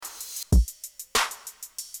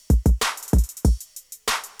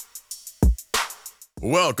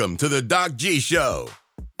Welcome to the Doc G Show,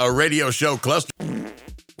 a radio show cluster.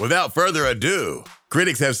 Without further ado,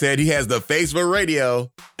 critics have said he has the face for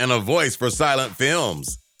radio and a voice for silent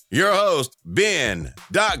films. Your host, Ben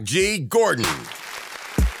Doc G Gordon.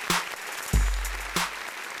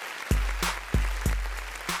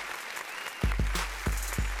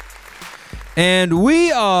 And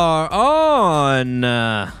we are on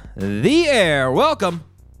the air. Welcome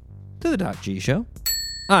to the Doc G Show.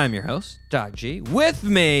 I'm your host, Doc G. With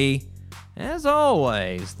me, as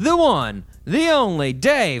always, the one, the only,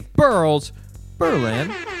 Dave Burles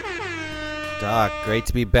Berlin. Doc, great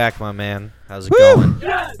to be back, my man. How's it going?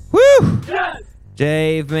 Yes! Woo! Yes!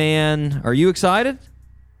 Dave, man, are you excited?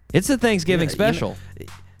 It's a Thanksgiving special.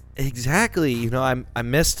 Exactly. I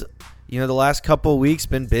missed, the last couple of weeks,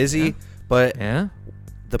 been busy, but the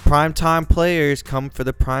primetime players come for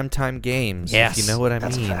the primetime games. Yes. If you know what I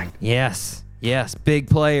mean. Yes, big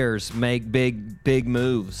players make big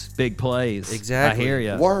moves, big plays. Exactly. I hear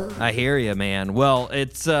you. Word. I hear you, man. Well,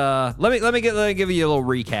 it's let me give you a little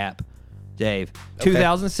recap, Dave. Okay.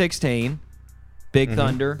 2016, Big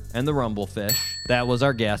Thunder and the Rumblefish. That was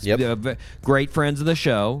our guest. Yep. Great friends of the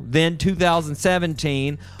show. Then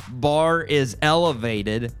 2017, Bar is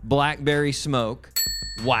Elevated, Blackberry Smoke.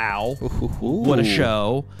 Wow. Ooh. What a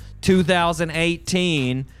show.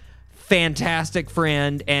 2018, fantastic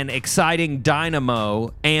friend and exciting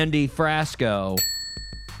dynamo, Andy Frasco.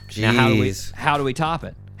 Jeez. Now how do we top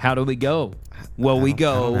it? How do we go? Well, we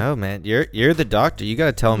go. I don't know, man. You're the doctor. You got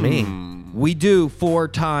to tell me. We do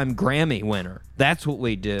 4-time Grammy winner. That's what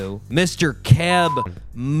we do. Mr. Keb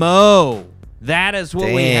Mo. That is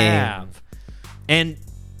what we have. And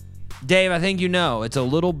Dave, I think you know, it's a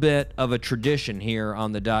little bit of a tradition here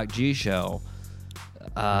on the Doc G Show.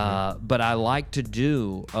 But I like to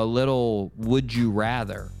do a little would you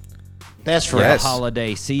rather. That's for right. the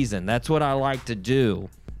holiday season. That's what I like to do.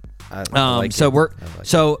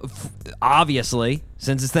 Obviously,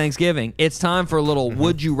 since it's Thanksgiving, it's time for a little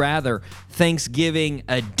would you rather Thanksgiving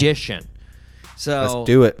edition. So Let's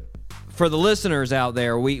do it. For the listeners out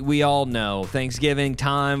there, we all know Thanksgiving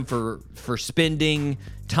time for spending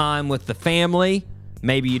time with the family.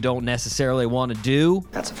 Maybe you don't necessarily want to do.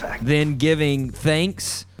 That's a fact. Then giving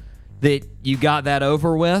thanks that you got that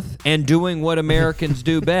over with and doing what Americans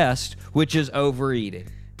do best, which is overeating.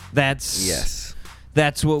 That's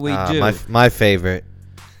what we do. My favorite.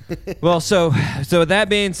 Well, so with that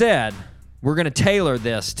being said, we're going to tailor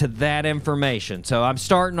this to that information. So I'm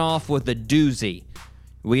starting off with a doozy.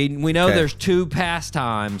 We know there's two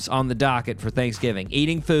pastimes on the docket for Thanksgiving: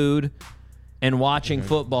 eating food and watching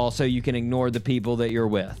football so you can ignore the people that you're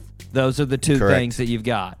with. Those are the two things that you've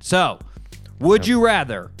got. So, would you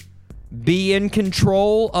rather be in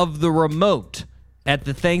control of the remote at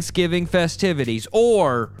the Thanksgiving festivities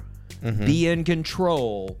or be in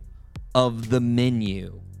control of the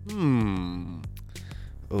menu?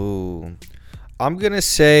 Ooh. I'm going to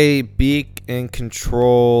say be in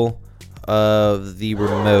control of the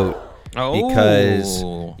remote. Because,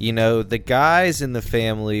 the guys in the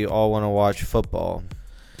family all want to watch football.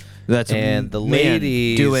 And the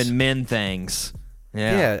ladies doing men things.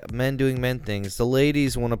 Yeah, men doing men things. The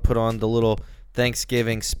ladies want to put on the little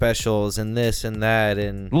Thanksgiving specials and this and that.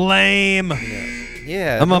 And lame.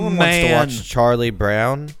 Yeah, I'm no a one man. wants to watch Charlie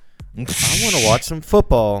Brown. I want to watch some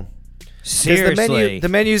football. Seriously. The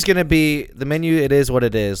menu's going to be, it is what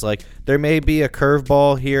it is. Like, there may be a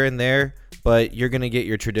curveball here and there, but you're going to get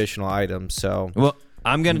your traditional items. So, well,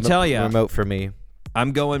 I'm going to tell you. Remote for me.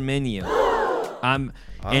 I'm going menu. And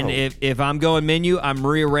if I'm going menu, I'm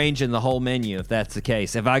rearranging the whole menu if that's the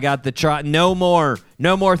case. If I got the no more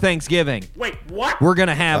Thanksgiving. Wait, what? We're going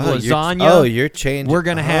to have lasagna. You're changing. We're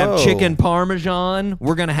going to have chicken parmesan.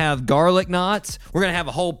 We're going to have garlic knots. We're going to have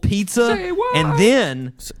a whole pizza. Say what? And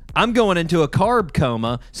then I'm going into a carb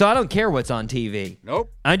coma, so I don't care what's on TV.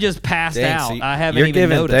 Nope. I just passed out. So I haven't you're even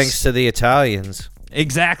giving noticed. thanks to the Italians.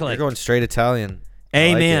 Exactly. You're going straight Italian.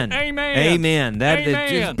 Amen. Like Amen. That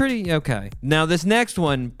is pretty okay. Now this next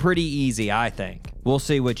one, pretty easy, I think. We'll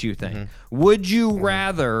see what you think. Would you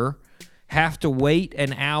rather have to wait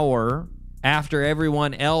an hour after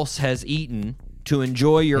everyone else has eaten to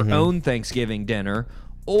enjoy your own Thanksgiving dinner,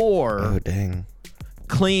 or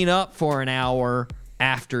clean up for an hour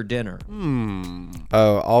after dinner?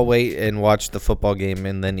 I'll wait and watch the football game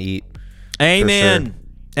and then eat. Amen.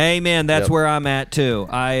 Amen. That's where I'm at too.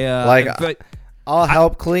 I'll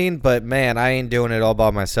help clean, but man, I ain't doing it all by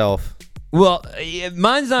myself. Well,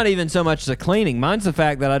 mine's not even so much the cleaning. Mine's the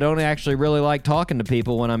fact that I don't actually really like talking to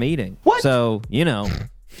people when I'm eating. What? So,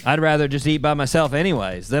 I'd rather just eat by myself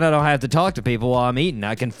anyways. Then I don't have to talk to people while I'm eating.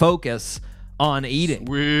 I can focus on eating.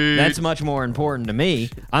 Sweet. That's much more important to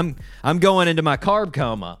me. I'm going into my carb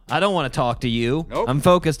coma. I don't want to talk to you. Nope. I'm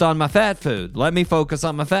focused on my fat food. Let me focus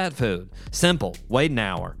on my fat food. Simple. Wait an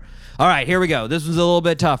hour. All right, here we go. This one's a little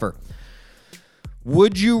bit tougher.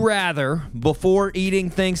 Would you rather, before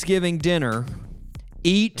eating Thanksgiving dinner,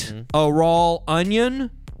 eat a raw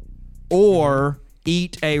onion or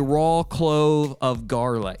eat a raw clove of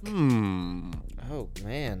garlic? Oh,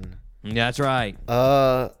 man. That's right.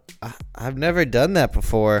 I've never done that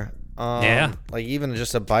before. Yeah. Like even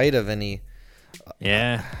just a bite of any.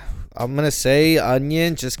 Yeah. I'm going to say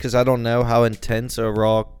onion just because I don't know how intense a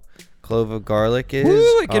raw clove of garlic is.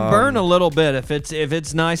 Woo, it can burn a little bit if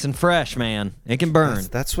it's nice and fresh, man. It can burn.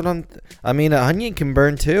 That's what I mean, an onion can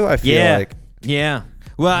burn too, I feel like. Yeah.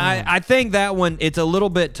 Well, I think that one, it's a little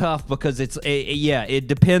bit tough because it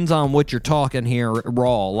depends on what you're talking here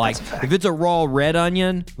raw. Like, if it's a raw red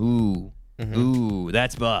onion, ooh,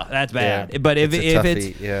 that's bad. Yeah, but if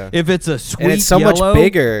it's a sweet and it's so yellow, much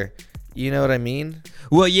bigger, you know what I mean?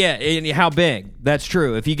 Well, yeah, and how big? That's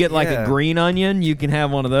true. If you get like a green onion, you can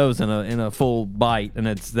have one of those in a full bite, and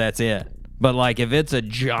that's it. But like if it's a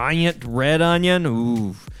giant red onion,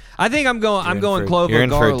 ooh, I think I'm going clove of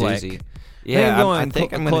garlic. Yeah, I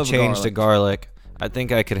think I'm going to change to garlic. I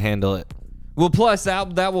think I could handle it. Well, plus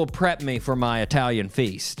that will prep me for my Italian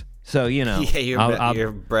feast. So, you know. Yeah,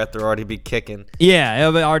 your breath will already be kicking. Yeah,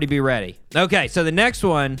 it'll already be ready. Okay, so the next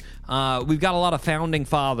one, we've got a lot of founding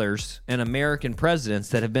fathers and American presidents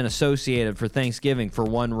that have been associated for Thanksgiving for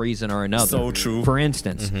one reason or another. So true. For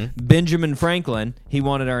instance, Benjamin Franklin, he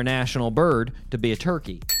wanted our national bird to be a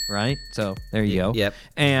turkey, right? So there you go. Yep.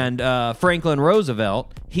 And Franklin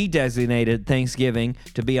Roosevelt, he designated Thanksgiving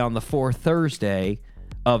to be on the fourth Thursday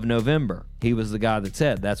of November. He was the guy that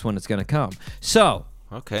said that's when it's going to come. So,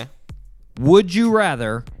 okay. would you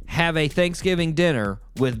rather have a Thanksgiving dinner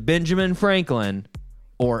with Benjamin Franklin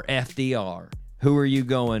or FDR? Who are you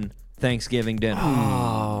going Thanksgiving dinner?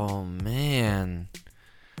 Oh, man.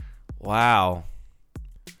 Wow.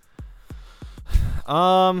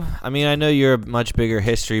 I mean, I know you're a much bigger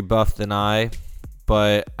history buff than I,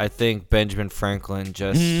 but I think Benjamin Franklin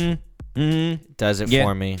just does it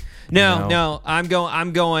for me. No, I'm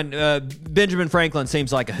going. Benjamin Franklin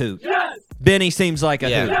seems like a hoot. Yes! Benny seems like a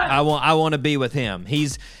hoot. I want to be with him.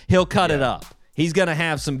 He'll cut it up. He's gonna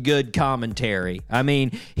have some good commentary. I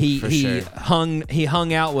mean, he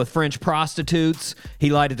hung out with French prostitutes. He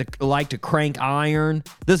liked to crank iron.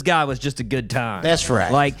 This guy was just a good time. That's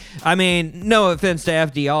right. Like, I mean, no offense to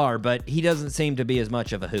FDR, but he doesn't seem to be as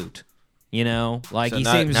much of a hoot. You know, like so he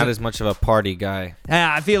not, seems not as much of a party guy.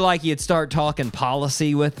 I feel like you'd start talking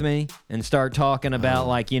policy with me and start talking about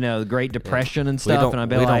like, you know, the Great Depression and stuff, and I'd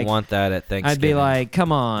be like, we don't want that at Thanksgiving. I'd be like,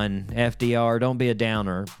 come on, FDR, don't be a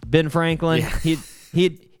downer. Ben Franklin,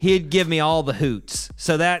 he'd give me all the hoots.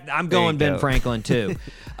 So that I'm going Ben Franklin too.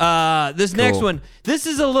 This next one, this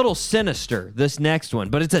is a little sinister. This next one,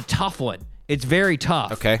 but it's a tough one. It's very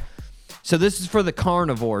tough. Okay. So this is for the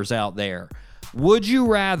carnivores out there. Would you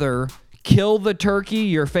rather kill the turkey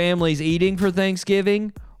your family's eating for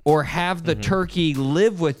Thanksgiving or have the turkey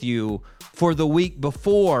live with you for the week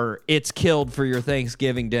before it's killed for your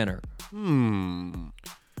Thanksgiving dinner?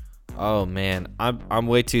 Oh man, I'm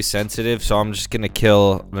way too sensitive, so I'm just gonna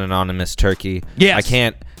kill an anonymous turkey. Yes.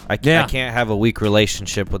 I can't have a weak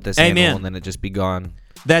relationship with this animal and then it just be gone.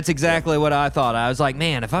 That's exactly what I thought. I was like,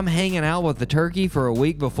 man, if I'm hanging out with the turkey for a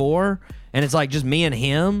week before and it's like just me and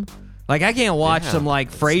him, like I can't watch some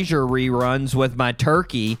like Frasier reruns with my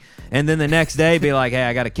turkey and then the next day be like, hey,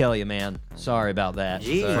 I got to kill you, man. Sorry about that,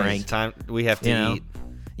 Frank. Time we have to eat.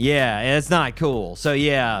 Yeah, it's not cool. So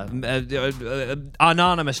yeah,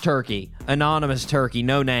 anonymous turkey,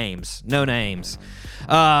 no names.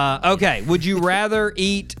 Okay, would you rather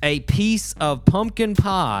eat a piece of pumpkin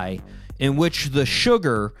pie in which the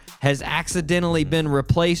sugar has accidentally been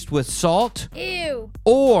replaced with salt? Ew.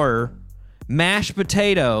 Or mashed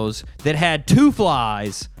potatoes that had 2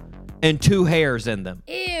 flies and 2 hairs in them?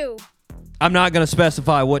 Ew. I'm not going to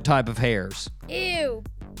specify what type of hairs. Ew.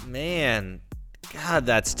 Man, God,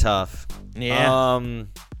 that's tough. Yeah. Oh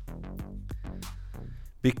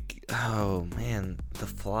man, the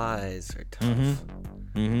flies are tough.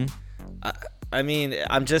 I mean,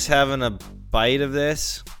 I'm just having a bite of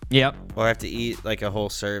this. Yep. Or I have to eat like a whole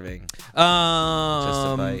serving. Just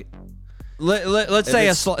a bite. Let's say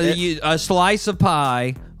a slice of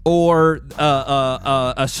pie or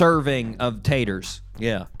a serving of taters.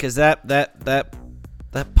 Yeah. Because that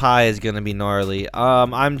pie is gonna be gnarly.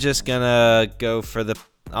 I'm just gonna go for the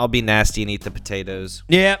I'll be nasty and eat the potatoes.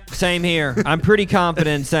 Yep, same here. I'm pretty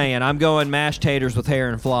confident in saying I'm going mashed taters with hair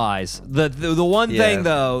and flies. The one thing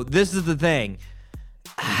though, this is the thing.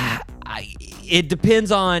 It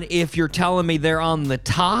depends on if you're telling me they're on the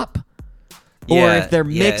top or if they're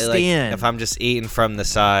mixed in. If I'm just eating from the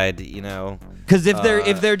side, you know. Because if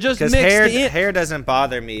they're just mixed in, hair doesn't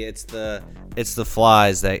bother me. It's the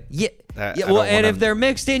flies that. Well, and if they're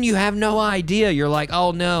mixed in, you have no idea. You're like,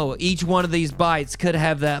 oh no, each one of these bites could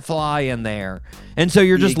have that fly in there, and so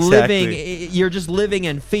you're just living. You're just living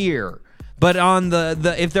in fear. But on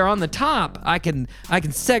the if they're on the top, I can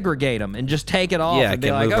segregate them and just take it off and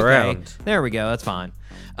be like, okay, around. There we go, that's fine.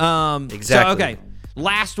 Exactly. So, okay,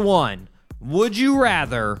 last one. Would you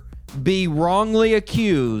rather be wrongly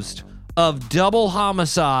accused of double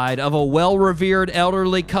homicide of a well-revered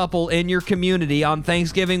elderly couple in your community on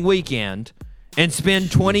Thanksgiving weekend and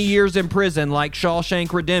spend 20 years in prison like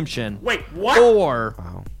Shawshank Redemption? Wait, what?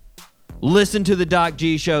 Or listen to the Doc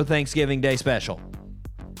G Show Thanksgiving Day special?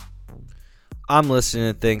 I'm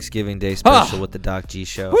listening to Thanksgiving Day special with the Doc G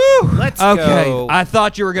Show. Woo! Let's go. I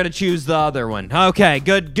thought you were going to choose the other one. Okay,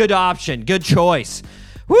 good option. Good choice.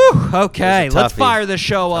 Woo! Okay, let's fire the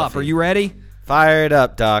show up. Are you ready? Fire it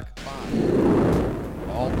up, Doc.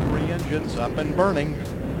 All 3 engines up and burning.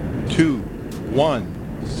 2,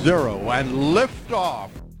 1, 0, and lift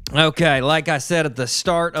off. Okay, like I said at the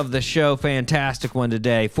start of the show, fantastic one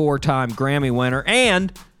today. 4-time Grammy winner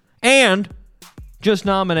and just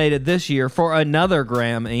nominated this year for another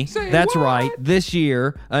Grammy. That's right, this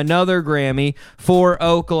year, another Grammy for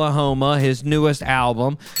Oklahoma, his newest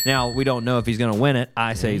album. Now, we don't know if he's going to win it.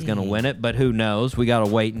 I say he's going to win it, but who knows? We got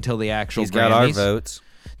to wait until the actual Grammys. He's got our votes.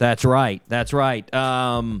 That's right.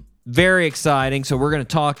 Very exciting. So we're going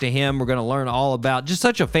to talk to him. We're going to learn all about just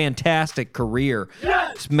such a fantastic career.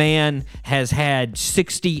 Yes! This man has had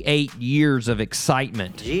 68 years of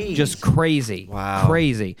excitement. Jeez. Just crazy. Wow.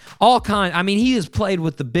 Crazy. All kinds. I mean, he has played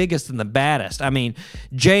with the biggest and the baddest. I mean,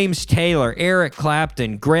 James Taylor, Eric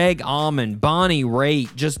Clapton, Greg Allman, Bonnie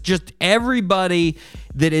Raitt, just everybody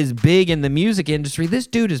that is big in the music industry, this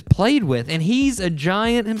dude has played with, and he's a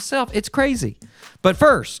giant himself. It's crazy. But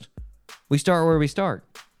first, we start where we start.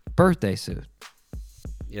 Birthday suit.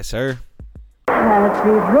 Yes, sir. Happy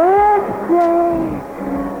birthday,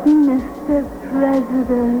 Mr.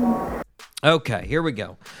 President. Okay, here we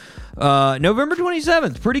go. November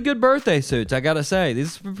 27th, pretty good birthday suits, I gotta say.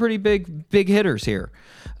 These are pretty big hitters here.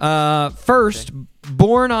 First,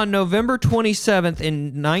 born on November 27th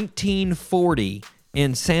in 1940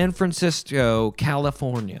 in San Francisco,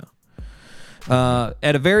 California.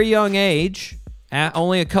 At a very young age,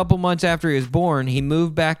 only a couple months after he was born, he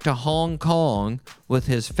moved back to Hong Kong with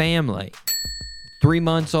his family. 3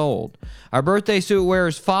 months old. Our birthday suit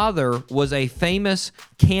wearer's father was a famous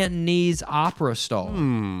Cantonese opera star.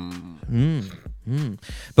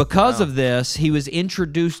 Because of this, he was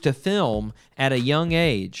introduced to film at a young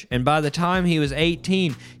age, and by the time he was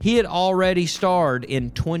 18, he had already starred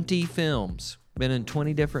in 20 films. Been in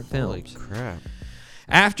 20 different films. Holy crap.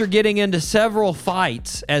 After getting into several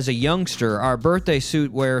fights as a youngster, our birthday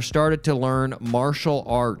suit wearer started to learn martial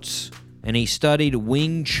arts, and he studied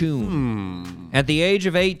Wing Chun. At the age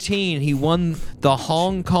of 18, he won the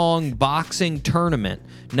Hong Kong boxing tournament,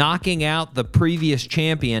 knocking out the previous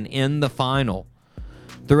champion in the final.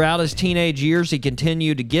 Throughout his teenage years, he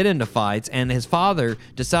continued to get into fights, and his father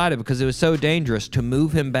decided, because it was so dangerous, to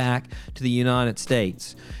move him back to the United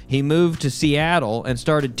States. He moved to Seattle and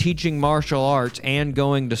started teaching martial arts and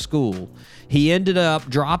going to school. He ended up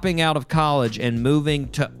dropping out of college and moving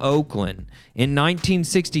to Oakland. In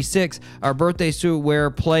 1966, our birthday suit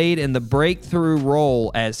wearer played in the breakthrough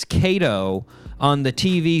role as Kato on the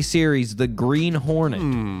TV series The Green Hornet.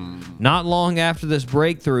 Not long after this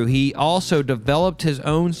breakthrough, he also developed his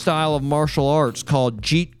own style of martial arts called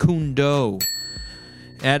Jeet Kune Do.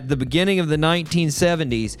 At the beginning of the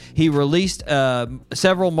 1970s, he released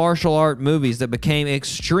several martial art movies that became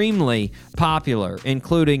extremely popular,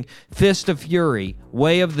 including Fist of Fury,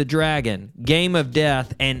 Way of the Dragon, Game of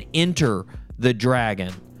Death, and Enter the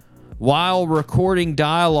Dragon. While recording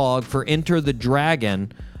dialogue for Enter the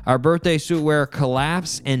Dragon, our birthday suit wearer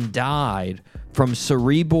collapsed and died from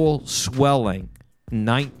cerebral swelling.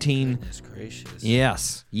 Goodness gracious.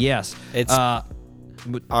 Yes. It's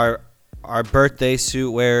our birthday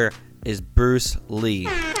suit wearer is Bruce Lee.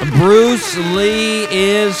 Bruce Lee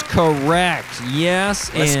is correct.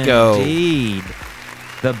 Yes, Let's indeed. go.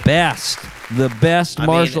 The best. The best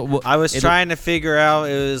martial. I was trying to figure out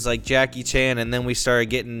it was like Jackie Chan, and then we started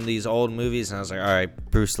getting these old movies, and I was like, all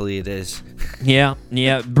right, Bruce Lee it is. Yeah.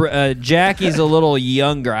 Jackie's a little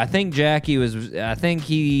younger. I think he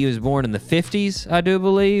was born in the 50s, I do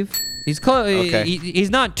believe. He's close. Okay. He's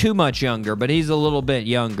not too much younger, but he's a little bit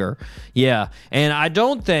younger. Yeah, and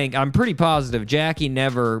I'm pretty positive Jackie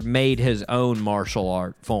never made his own martial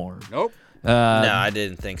art form. Nope. No, I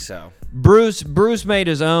didn't think so. Bruce made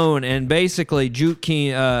his own, and basically Jeet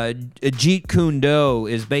Kune Do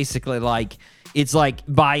is basically like, it's like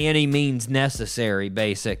by any means necessary,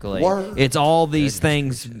 basically. It's all these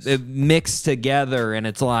things mixed together, and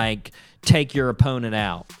it's like, take your opponent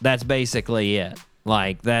out. That's basically it.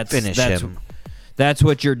 Like, Finish him. That's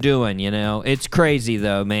what you're doing, you know? It's crazy,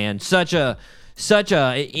 though, man. Such a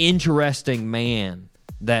interesting man.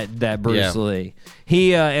 That Bruce Lee.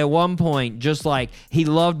 He at one point, just like, he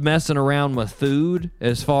loved messing around with food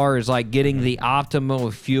as far as like getting the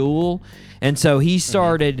optimal fuel, and so he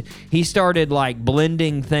started like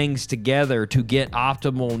blending things together to get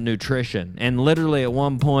optimal nutrition. And literally at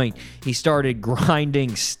one point he started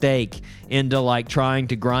grinding steak into like trying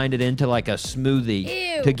to grind it into like a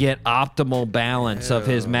smoothie to get optimal balance of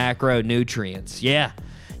his macronutrients. Yeah,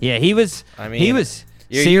 he was.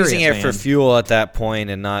 You're serious, using it man. for fuel at that point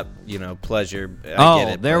and not, pleasure. I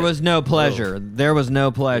get it, there was no pleasure. There was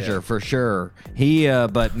no pleasure for sure.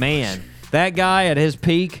 But man, that guy at his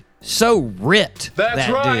peak, so ripped. That's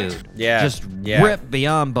that right. dude. Yeah. Just Yeah. ripped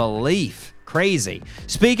beyond belief. Crazy.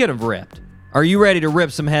 Speaking of ripped, are you ready to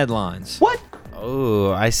rip some headlines? What?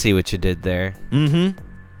 Oh, I see what you did there.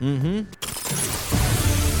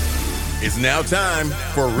 It's now time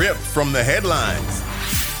for Ripped from the Headlines.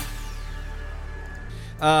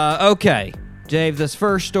 Okay, Dave, this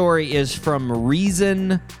first story is from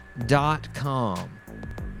Reason.com.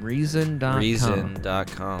 Reason.com.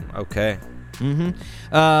 Reason.com. Okay.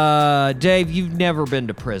 Dave, you've never been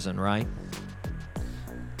to prison, right?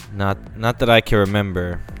 Not that I can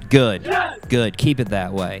remember. Good. Good. Keep it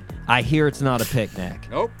that way. I hear it's not a picnic.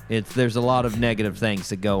 Nope. There's a lot of negative things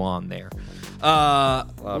that go on there. A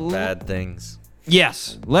lot of bad things.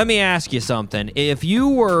 Yes. Let me ask you something. If you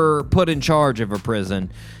were put in charge of a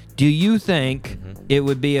prison, do you think it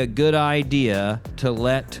would be a good idea to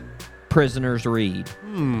let prisoners read?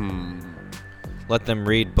 Let them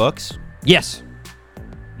read books? Yes.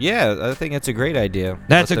 Yeah, I think it's a great idea.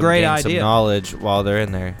 That's Let a them great gain idea. Some knowledge while they're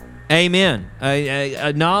in there. Amen.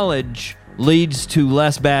 A knowledge leads to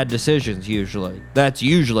less bad decisions usually. That's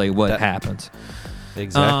usually what happens.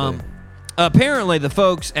 Exactly. Apparently, the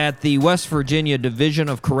folks at the West Virginia Division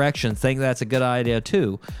of Corrections think that's a good idea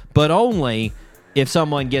too, but only if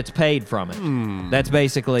someone gets paid from it. That's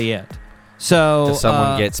basically it. So If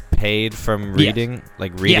someone gets paid from reading,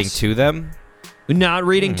 like reading to them? Not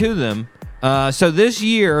reading to them. So this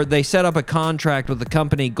year, they set up a contract with the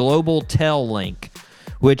company Global Tel Link,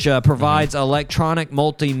 which provides electronic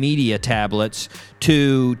multimedia tablets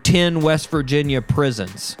to 10 West Virginia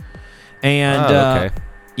prisons. And okay.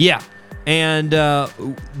 yeah. And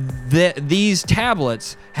these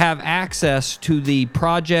tablets have access to the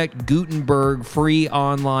Project Gutenberg free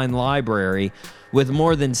online library with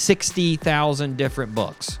more than 60,000 different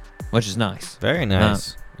books, which is nice. Very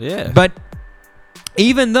nice. Yeah. But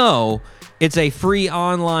even though it's a free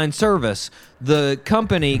online service, the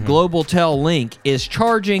company Global Tel Link is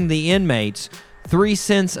charging the inmates 3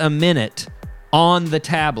 cents a minute on the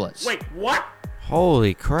tablets. Wait, what?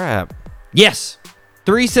 Holy crap. Yes.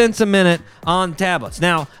 3 cents a minute on tablets.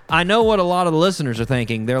 Now, I know what a lot of the listeners are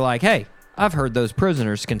thinking. They're like, hey, I've heard those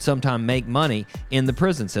prisoners can sometimes make money in the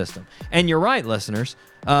prison system. And you're right, listeners.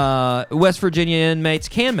 West Virginia inmates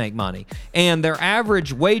can make money. And their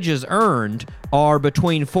average wages earned are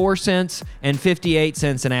between 4 cents and 58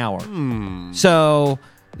 cents an hour. So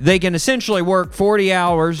they can essentially work 40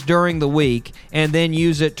 hours during the week and then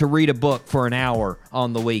use it to read a book for an hour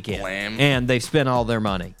on the weekend. And they've spent all their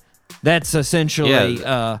money. That's essentially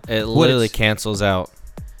it literally cancels out.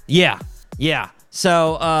 Yeah.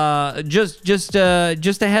 So just a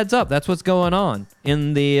heads up. That's what's going on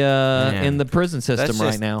in the prison system That's right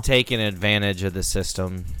just now. taking advantage of the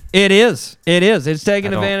system. It is. It's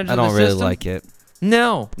taking advantage of the system. I don't really like it.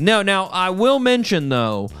 No. Now, I will mention,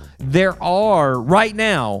 though, there are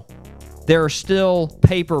still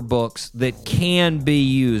paper books that can be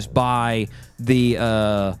used by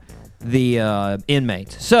the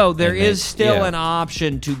inmates. So there is still an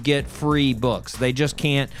option to get free books. They just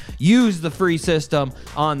can't use the free system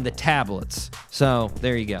on the tablets. So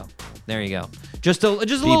there you go. Just a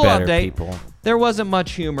little better, update. people. There wasn't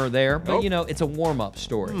much humor there, but it's a warm-up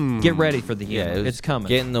story. Get ready for the humor. It's coming.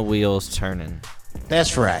 Getting the wheels turning.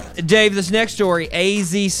 That's right. Dave, this next story,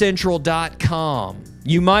 azcentral.com.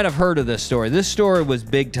 You might have heard of this story. This story was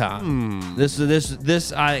big time.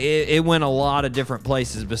 It went a lot of different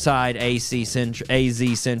places beside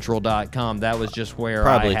azcentral.com. That was just where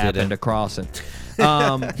I happened to cross it.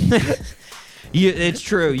 It's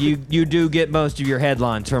true. You do get most of your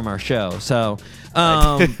headlines from our show. So,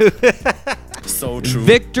 so true.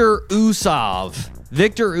 Victor Usov.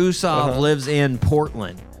 Victor Usov lives in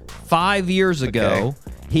Portland. 5 years ago,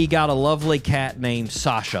 he got a lovely cat named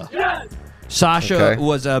Sasha. Yes! Sasha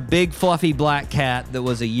was a big, fluffy black cat that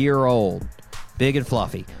was a year old. Big and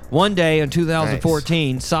fluffy. One day in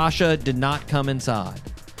 2014, Sasha did not come inside.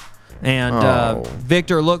 And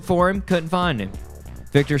Victor looked for him, couldn't find him.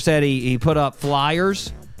 Victor said he put up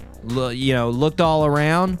flyers, looked all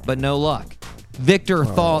around, but no luck. Victor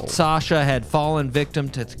thought Sasha had fallen victim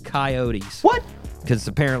to coyotes. What? Because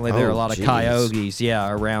apparently there are a lot of coyotes,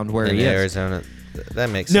 around where he is. Arizona. That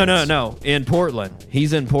makes sense. No. In Portland.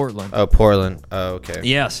 He's in Portland. Oh, Portland. Oh, okay.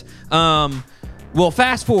 Yes. Well,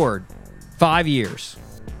 fast forward 5 years,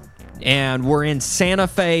 and we're in Santa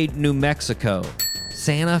Fe, New Mexico.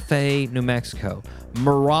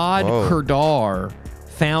 Murad Kurdar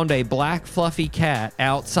found a black fluffy cat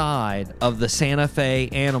outside of the Santa Fe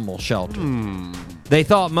Animal Shelter. They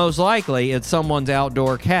thought most likely it's someone's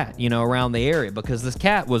outdoor cat, around the area, because this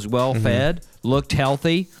cat was well fed, looked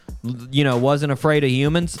healthy, wasn't afraid of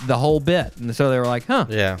humans, the whole bit. And so they were like, all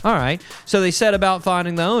right. So they set about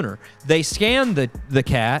finding the owner. They scanned the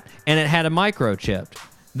cat, and it had a microchip.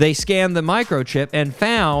 They scanned the microchip and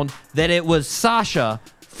found that it was Sasha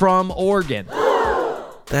from Oregon.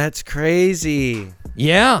 That's crazy.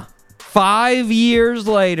 Yeah. 5 years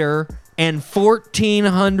later, and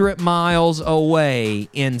 1,400 miles away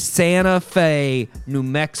in Santa Fe, New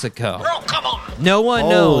Mexico. Girl, come on. No one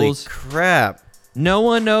knows. Holy crap. No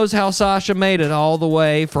one knows how Sasha made it all the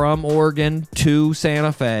way from Oregon to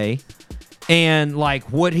Santa Fe. And,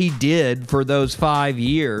 what he did for those 5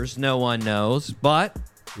 years, no one knows. But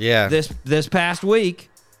this past week,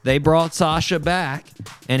 they brought Sasha back,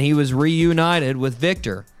 and he was reunited with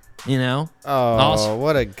Victor, Oh, awesome.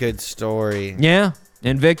 What a good story. Yeah.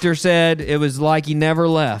 And Victor said it was like he never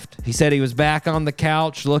left. He said he was back on the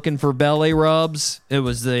couch looking for belly rubs. It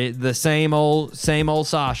was the same old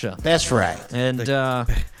Sasha. That's right. And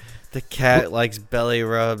the cat likes belly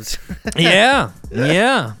rubs. yeah.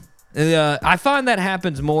 I find that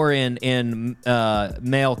happens more in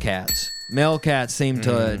male cats. Male cats seem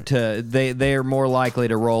to they are more likely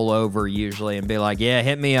to roll over usually and be like, yeah,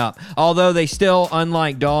 hit me up. Although they still,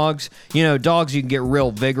 unlike dogs, dogs, you can get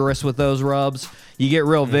real vigorous with those rubs. You get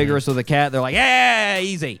real vigorous with a cat, they're like, yeah,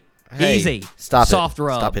 easy. Stop Soft it.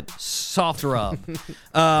 rub. Stop it. Soft rub.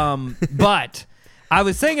 But I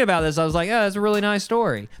was thinking about this. I was like, oh, that's a really nice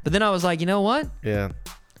story. But then I was like, you know what? Yeah.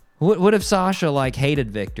 What if Sasha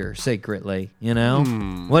hated Victor secretly?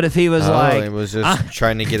 What if he was he was just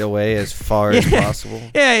trying to get away as far as possible.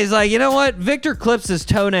 Yeah, he's like, you know what? Victor clips his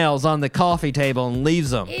toenails on the coffee table and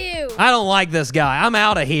leaves them. Ew. I don't like this guy. I'm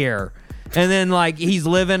out of here. And then he's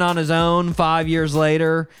living on his own 5 years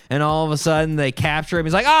later, and all of a sudden they capture him.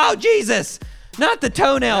 He's like, oh Jesus, not the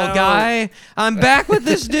toenail guy. I'm back with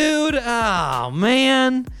this dude. Oh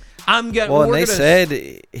man. And they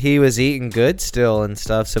said he was eating good still and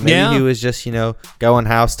stuff, so maybe he was just, going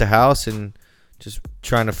house to house and just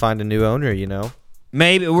trying to find a new owner,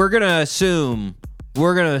 Maybe we're going to assume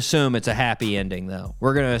it's a happy ending, though.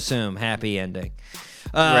 We're going to assume happy ending.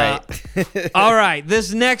 Right. All right.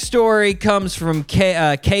 This next story comes from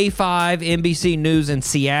K5 NBC News in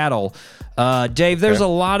Seattle. Dave, there's a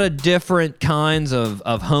lot of different kinds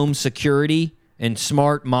of home security and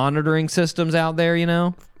smart monitoring systems out there,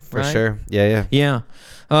 For sure. Yeah. Yeah.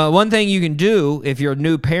 One thing you can do if you're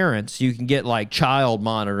new parents, you can get child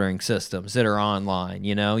monitoring systems that are online.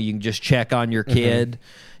 You can just check on your kid.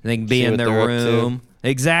 They can be in their room.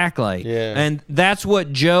 Exactly. Yeah. And that's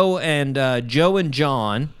what Joe and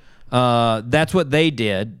John, that's what they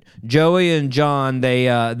did. Joey and John, they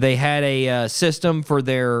had a system for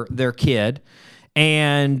their kid,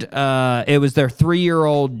 and it was their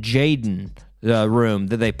 3-year-old Jaden room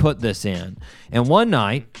that they put this in. And one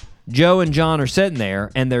night, Joe and John are sitting there,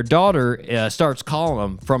 and their daughter starts calling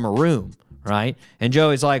them from a room, right? And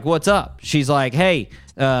Joey's like, what's up? She's like, hey,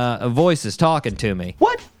 a voice is talking to me.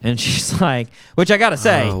 What? And she's like, which I gotta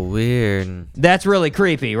say, oh, weird. That's really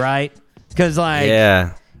creepy, right? Because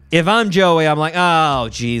if I'm Joey, I'm like, oh,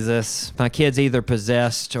 Jesus, my kid's either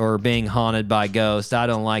possessed or being haunted by ghosts. I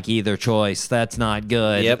don't like either choice. That's not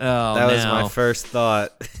good. Yep, oh, that was my first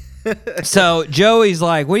thought. So Joey's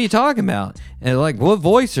like, what are you talking about? And like, what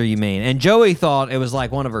voice are you mean? And Joey thought it was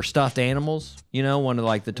like one of her stuffed animals, one of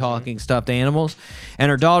like the talking stuffed animals.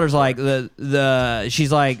 And her daughter's like,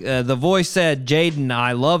 she's like, the voice said, Jaden,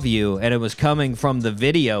 I love you. And it was coming from the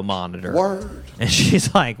video monitor. Word. And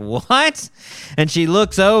she's like, what? And she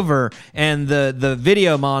looks over and the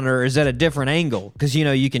video monitor is at a different angle because,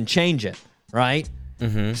 you can change it, right?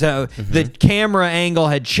 Mm-hmm. So the camera angle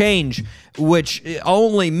had changed, which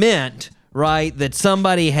only meant, right, that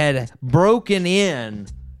somebody had broken in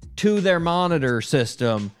to their monitor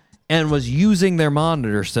system and was using their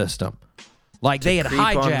monitor system. Like they had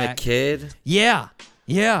hijacked. On the kid? Yeah.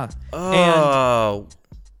 Oh. And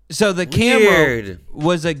so the camera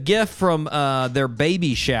was a gift from their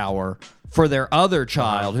baby shower for their other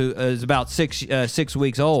child who is about 6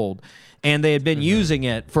 weeks old. And they had been using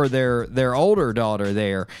it for their older daughter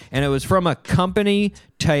there. And it was from a company,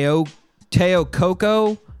 Teo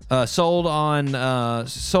Coco, sold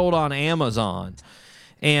on Amazon.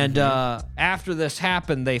 And after this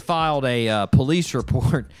happened, they filed a police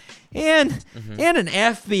report and an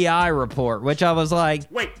FBI report, which I was like,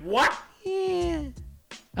 wait, what? Yeah.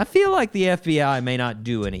 I feel like the FBI may not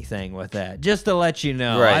do anything with that. Just to let you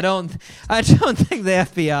know, right. I don't think the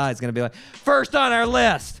FBI is going to be like, first on our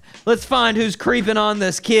list. Let's find who's creeping on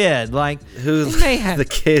this kid. Like, the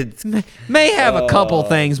kids may have a couple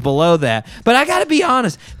things below that, but I got to be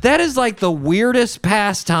honest. That is like the weirdest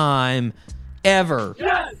pastime ever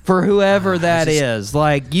for whoever that is.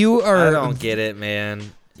 Like, you are. I don't get it,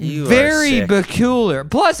 man. You very are sick. peculiar.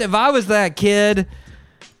 Plus, if I was that kid,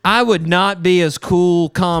 I would not be as cool,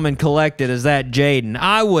 calm, and collected as that Jaden.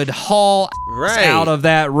 I would haul out of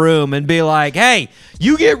that room and be like, hey,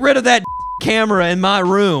 you get rid of that camera in my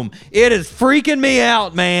room. It is freaking me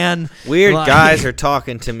out, man. Weird guys are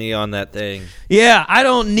talking to me on that thing. Yeah, I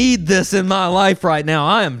don't need this in my life right now.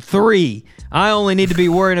 I am 3. I only need to be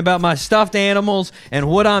worrying about my stuffed animals and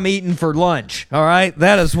what I'm eating for lunch. All right?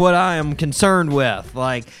 That is what I am concerned with.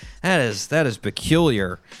 Like, that is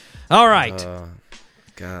peculiar. All right.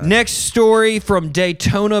 God. Next story from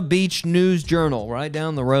Daytona Beach News Journal, right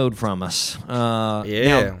down the road from us. Now,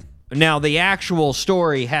 the actual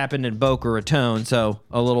story happened in Boca Raton, so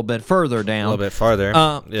a little bit further down. A little bit farther.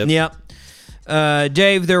 Yep.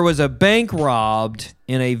 Dave, there was a bank robbed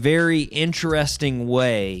in a very interesting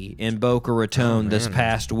way in Boca Raton this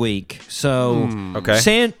past week. So,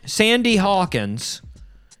 Sandy Hawkins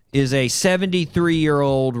is a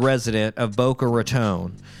 73-year-old resident of Boca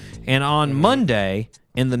Raton. And on Monday,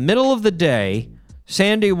 in the middle of the day,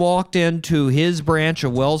 Sandy walked into his branch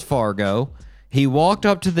of Wells Fargo. He walked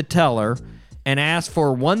up to the teller and asked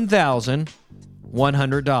for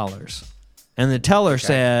 $1,100. And the teller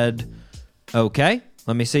said, okay,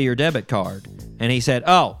 let me see your debit card. And he said,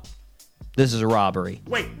 oh, this is a robbery.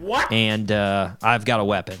 Wait, what? And I've got a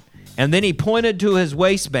weapon. And then he pointed to his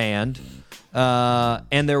waistband,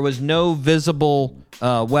 and there was no visible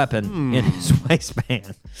weapon in his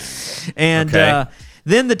waistband. And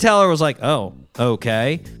then the teller was like, oh,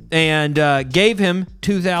 okay, and gave him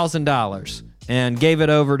 $2,000 and gave it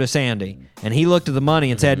over to Sandy. And he looked at the money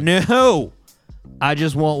and said, no, I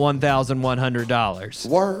just want $1,100.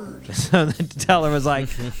 Word. So the teller was like,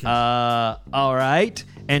 all right,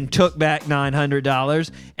 and took back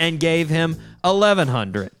 $900 and gave him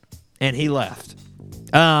 $1,100, and he left.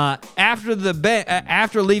 After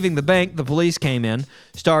leaving the bank, the police came in,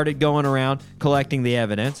 started going around collecting the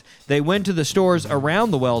evidence. They went to the stores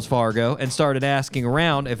around the Wells Fargo and started asking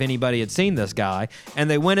around if anybody had seen this guy. And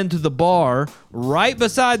they went into the bar right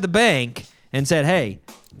beside the bank and said, hey,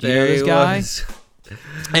 do you know this guy?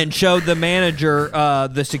 And showed the manager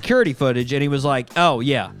the security footage, and he was like, oh,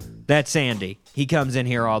 yeah, that's Sandy. He comes in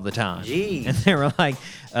here all the time. Jeez. And they were like,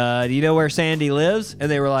 do you know where Sandy lives? And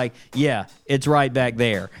they were like, yeah, it's right back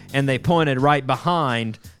there. And they pointed right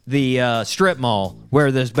behind the strip mall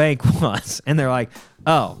where this bank was. And they're like,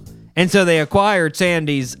 oh. And so they acquired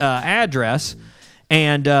Sandy's address,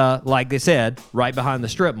 and like they said, right behind the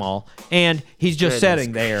strip mall. And he's just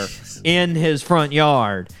sitting there in his front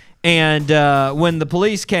yard. And when the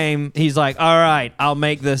police came, he's like, all right, I'll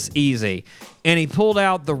make this easy. And he pulled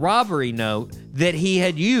out the robbery note that he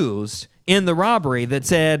had used in the robbery that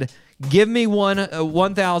said, give me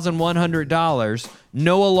 $1,100,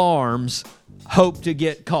 no alarms, hope to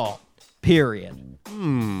get caught, period.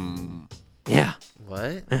 Yeah.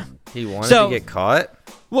 What? He wanted to get caught?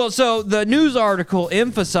 Well, so the news article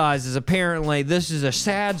emphasizes apparently this is a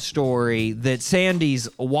sad story that Sandy's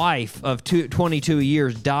wife of 22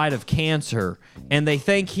 years died of cancer, and they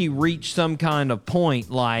think he reached some kind of point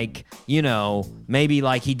like, maybe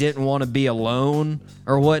like he didn't want to be alone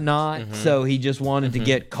or whatnot, so he just wanted to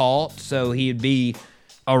get caught so he'd be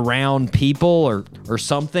around people or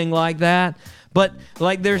something like that. But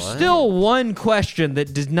like there's still one question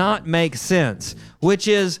that does not make sense, which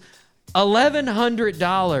is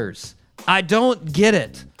 $1,100. I don't get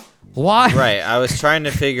it. Why? Right. I was trying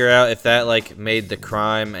to figure out if that like made the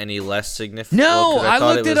crime any less significant. No, I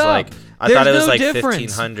looked it up. I thought it was like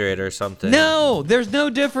difference. $1,500 or something. No, there's no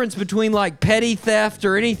difference between like petty theft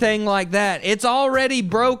or anything like that. It's already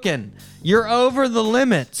broken. You're over the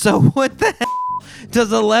limit. So what the hell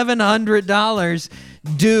does $1,100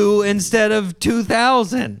 do instead of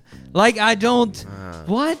 $2,000? Like I don't.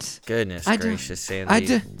 What? Goodness gracious,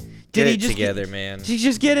 Sandy. Get it together, man. Did he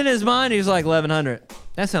just get in his mind? He was like, $1,100.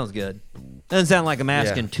 That sounds good. Doesn't sound like I'm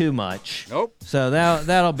asking too much. Nope. So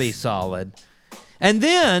that'll be solid. And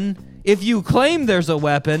then, if you claim there's a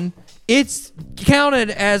weapon, it's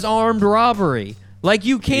counted as armed robbery. Like,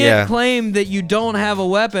 you can't claim that you don't have a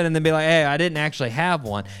weapon and then be like, hey, I didn't actually have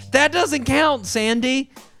one. That doesn't count,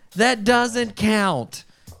 Sandy. That doesn't count.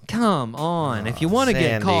 Come on. If you want to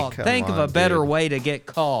get caught, think of a better way to get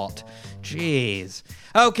caught. Jeez.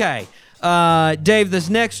 Okay, Dave, this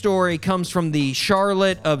next story comes from the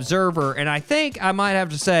Charlotte Observer, and I think I might have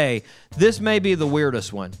to say this may be the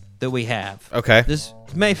weirdest one that we have. Okay. This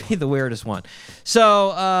may be the weirdest one.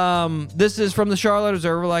 So this is from the Charlotte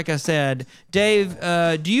Observer, like I said. Dave,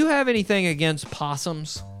 do you have anything against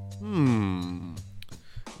possums?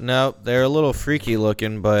 No, they're a little freaky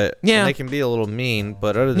looking, but they can be a little mean.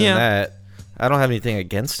 But other than that, I don't have anything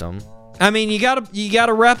against them. I mean, you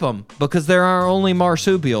gotta rep them because there are only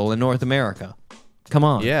marsupial in North America. Come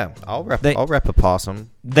on. Yeah, I'll rep a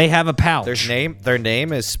possum. They have a pouch. Their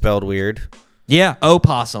name is spelled weird. Yeah,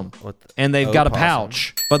 opossum. And they've got a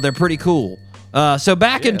pouch, but they're pretty cool. So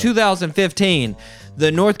back in 2015,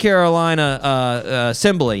 the North Carolina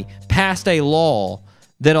Assembly passed a law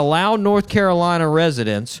that allowed North Carolina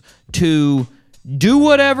residents to do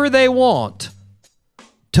whatever they want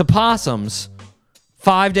to possums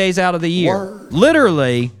 5 days out of the year.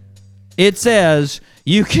 Literally, it says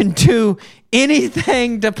you can do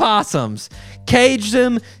anything to possums. Cage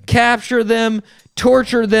them, capture them,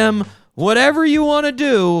 torture them, whatever you want to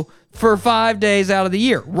do for 5 days out of the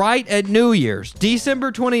year. Right at New Year's,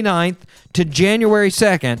 December 29th to January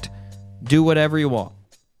 2nd, do whatever you want.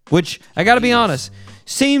 Which, I got to be honest,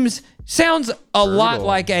 sounds a lot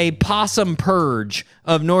like a possum purge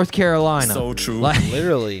of North Carolina. So true.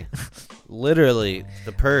 Literally,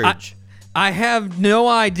 the purge. I have no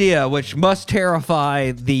idea, which must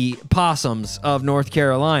terrify the possums of North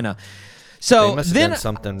Carolina. So they must have done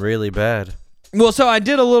something really bad. Well, so I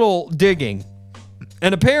did a little digging,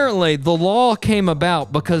 and apparently the law came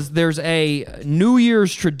about because there's a New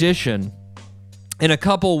Year's tradition in a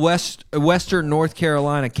couple western North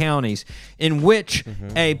Carolina counties in which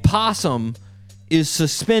a possum is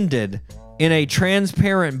suspended in a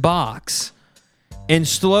transparent box and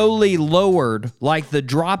slowly lowered like the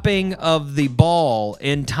dropping of the ball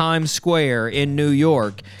in Times Square in New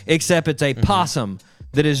York, except it's a possum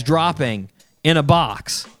that is dropping in a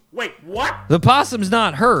box. Wait, what? The possum's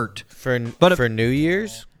not hurt. For New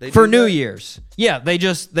Year's? For New Year's. Yeah,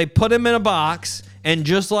 they put him in a box, and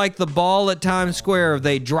just like the ball at Times Square,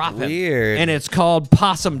 they drop him. Weird. And it's called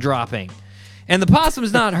possum dropping. And the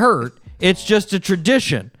possum's not hurt. It's just a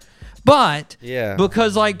tradition. But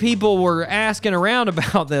because like people were asking around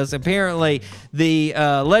about this, apparently the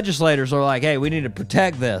legislators are like, hey, we need to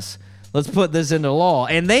protect this. Let's put this into law.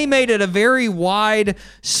 And they made it a very wide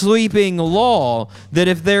sweeping law that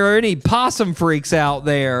if there are any possum freaks out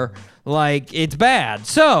there, like, it's bad.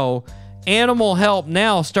 So Animal Help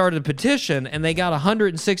now started a petition, and they got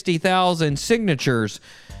 160,000 signatures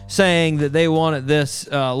saying that they wanted this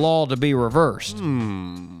law to be reversed.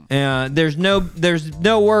 There's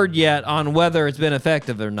no word yet on whether it's been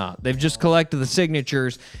effective or not. They've just collected the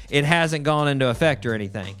signatures. It hasn't gone into effect or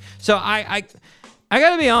anything. So I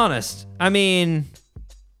got to be honest. I mean,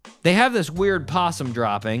 they have this weird possum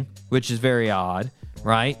dropping, which is very odd,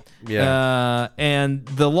 right? Yeah. And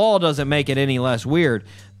the law doesn't make it any less weird.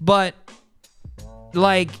 But,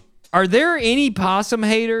 like, are there any possum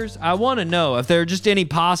haters? I want to know if there are just any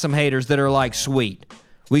possum haters that are like, sweet,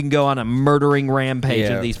 we can go on a murdering rampage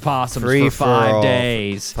of these possums for 5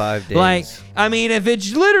 days. 5 days. Like, I mean, if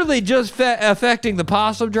it's literally just affecting the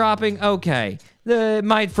possum dropping, okay. It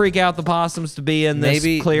might freak out the possums to be in this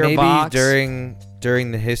clear box. Maybe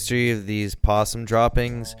during the history of these possum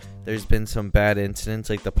droppings, there's been some bad incidents.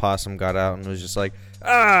 Like the possum got out and was just like,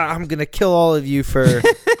 I'm going to kill all of you for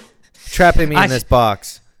trapping me in this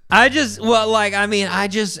box. I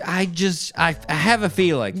have a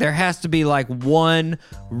feeling there has to be like one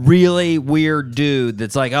really weird dude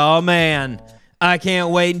that's like, oh man, I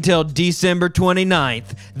can't wait until December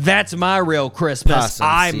 29th. That's my real Christmas. Possum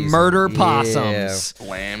I season. murder possums.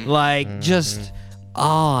 Wham. Like, just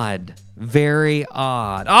odd. Very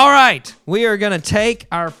odd. All right, we are going to take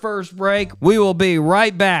our first break. We will be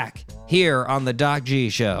right back here on the Doc G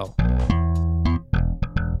Show.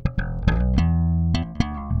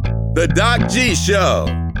 The Doc G Show.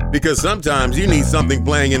 Because sometimes you need something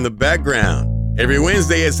playing in the background. Every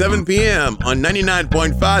Wednesday at 7 p.m. on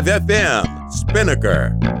 99.5 FM,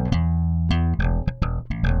 Spinnaker.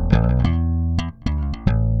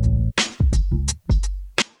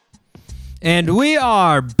 And we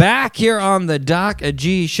are back here on the Doc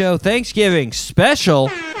G Show. Thanksgiving special.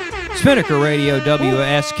 Spinnaker Radio,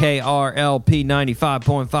 WSKRLP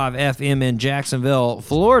 95.5 FM in Jacksonville,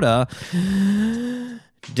 Florida.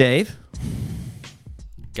 Dave?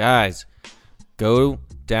 Guys, go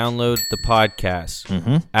download the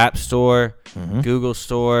podcast. App Store, Google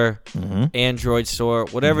Store, Android Store,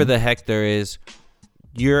 whatever the heck there is.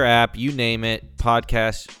 Your app, you name it,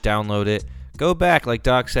 podcast, download it. Go back, like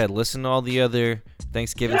Doc said, listen to all the other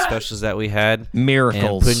Thanksgiving specials that we had. Miracles.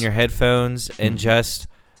 And put in your headphones and just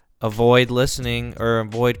avoid listening or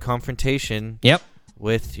avoid confrontation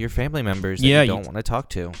with your family members that you don't want to talk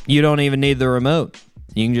to. You don't even need the remote.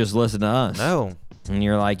 You can just listen to us. No. And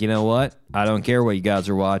you're like, you know what? I don't care what you guys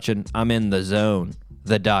are watching. I'm in the zone.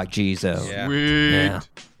 The Doc G Zone. Yeah.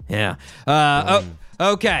 Yeah.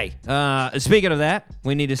 Okay. Speaking of that,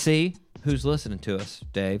 we need to see who's listening to us,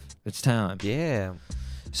 Dave. It's time. Yeah.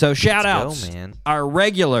 So shout outs. Go, man. Our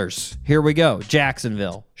regulars. Here we go.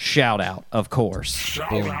 Jacksonville. Shout out, of course.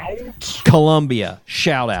 Shout out. Columbia.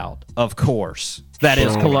 Shout out, of course. That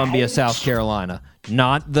is Columbia, South Carolina.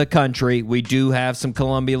 Not the country. We do have some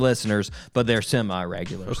Columbia listeners, but they're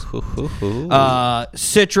semi-regulars.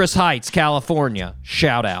 Citrus Heights, California.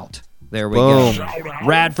 Shout out. There we go.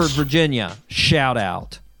 Radford, Virginia. Shout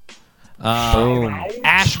out.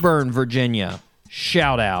 Ashburn, Virginia.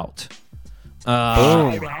 Shout out.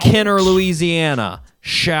 Kenner, Louisiana.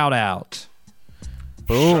 Shout out.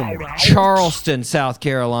 Charleston, South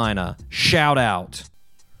Carolina. Shout out.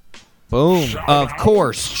 Of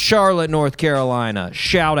course, Charlotte, North Carolina.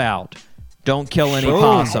 Shout out. Don't kill any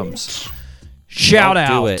possums. Shout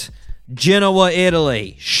out. Do it. Genoa,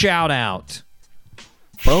 Italy. Shout out.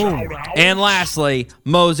 And lastly,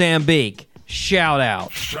 Mozambique. Shout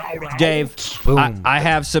out. Dave, I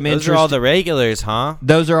have some interest. Those are all the regulars, huh?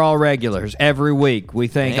 Those are all regulars. Every week, we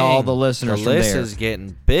thank all the listeners The list from there. is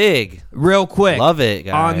getting big. Real quick. Love it,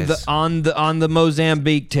 guys. On the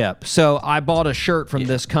Mozambique tip. So I bought a shirt from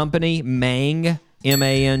this company, Mang,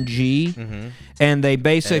 M-A-N-G, and they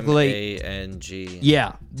basically M-A-N-G.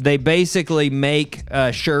 Yeah, they basically make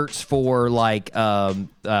shirts for like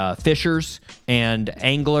fishers and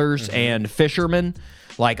anglers and fishermen,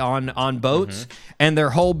 like on boats, and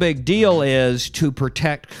their whole big deal is to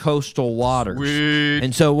protect coastal waters.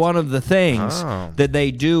 And so one of the things that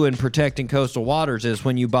they do in protecting coastal waters is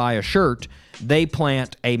when you buy a shirt, they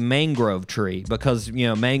plant a mangrove tree because, you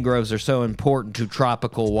know, mangroves are so important to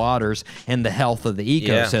tropical waters and the health of the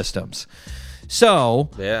ecosystems.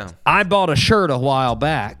 So I bought a shirt a while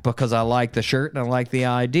back because I like the shirt and I like the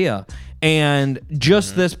idea. And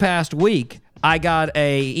just this past week, I got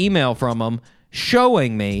a email from them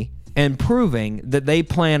showing me and proving that they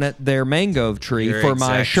planted their mangrove tree for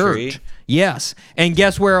my shirt. Tree? Yes. And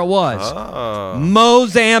guess where it was?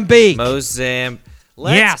 Mozambique.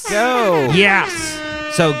 Let's go.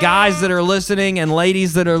 Yes. So guys that are listening and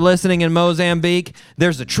ladies that are listening in Mozambique,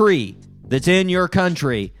 there's a tree that's in your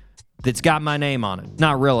country that's got my name on it.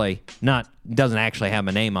 Not really. Doesn't actually have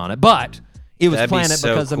my name on it, but it was planted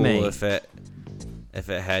because of me. If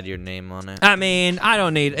it had your name on it. I mean, I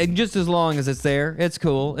don't need it. Just as long as it's there, it's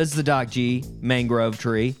cool. It's the Doc G mangrove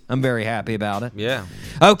tree. I'm very happy about it. Yeah.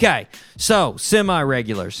 Okay, so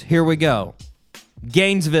semi-regulars. Here we go.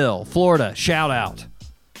 Gainesville, Florida, shout out.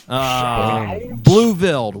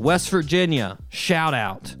 Blueville, West Virginia, shout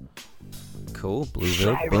out. Cool,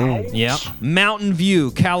 Blueville, boom. Yep. Mountain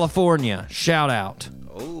View, California, shout out.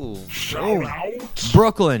 Oh.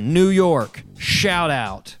 Brooklyn, New York, shout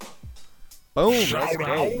out. Boom, let's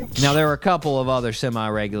go. Now, there are a couple of other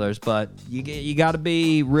semi-regulars, but you got to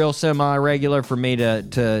be real semi-regular for me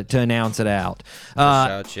to announce it out.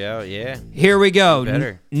 Shout you out, yeah. Here we go.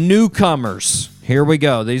 Better. Newcomers. Here we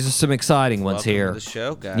go. These are some exciting ones Welcome here. to the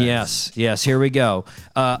show, guys. Yes. Here we go.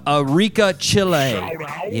 Arica, Chile.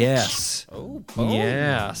 Yes. Oh, boom.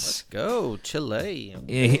 Yes. Let's go, Chile.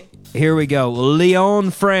 Okay. Here we go. Lyon,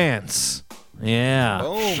 France. Yeah.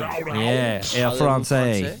 Boom. Yeah. El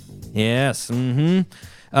Francais. Francais. Yes.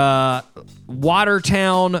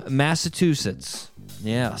 Watertown, Massachusetts.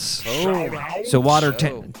 Yes. So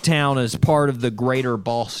Watertown is part of the greater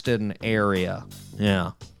Boston area.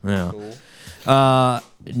 Yeah. Cool.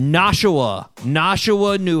 Nashua,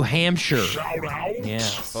 New Hampshire.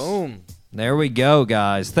 Yes. Boom. There we go,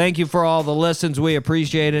 guys. Thank you for all the listens. We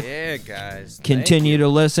appreciate it. Yeah, guys. Continue to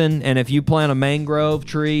listen, and if you plant a mangrove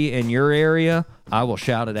tree in your area, I will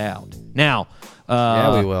shout it out. Now,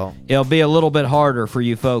 yeah, we will. It'll be a little bit harder for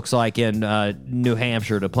you folks like in New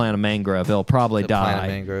Hampshire to plant a mangrove. It'll probably die. Plant a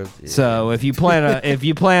mangrove. Yeah. So if you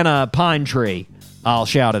plant a pine tree, I'll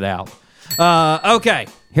shout it out. Okay,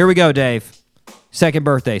 here we go, Dave. Second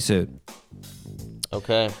birthday suit.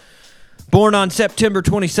 Okay. Born on September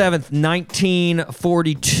 27th,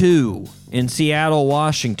 1942 in Seattle,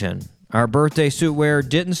 Washington. Our birthday suit wearer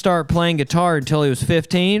didn't start playing guitar until he was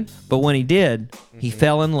 15, but when he did, he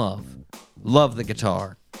fell in love. Loved the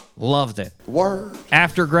guitar. Loved it. Word.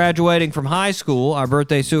 After graduating from high school, our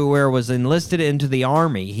birthday suit wearer was enlisted into the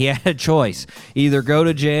Army. He had a choice. Either go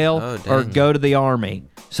to jail or go to the Army.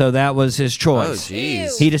 So that was his choice. Oh,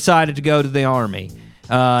 jeez. He decided to go to the Army.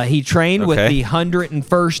 He trained with the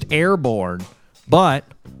 101st Airborne, but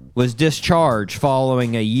was discharged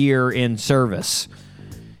following a year in service.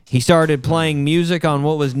 He started playing music on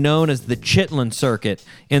what was known as the Chitlin Circuit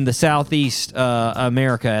in the Southeast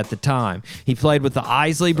America at the time. He played with the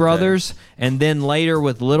Isley Brothers and then later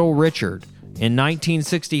with Little Richard. In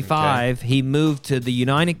 1965, he moved to the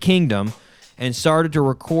United Kingdom and started to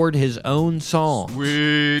record his own songs.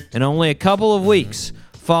 Sweet. In only a couple of weeks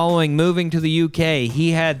following moving to the UK,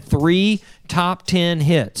 he had 3 top 10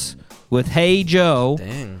 hits with Hey Joe,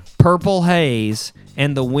 Purple Haze,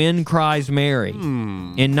 and The Wind Cries Mary.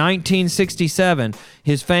 In 1967,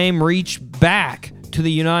 his fame reached back to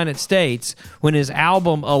the United States when his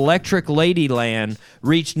album Electric Ladyland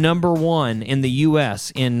reached #1 in the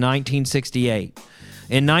U.S. in 1968.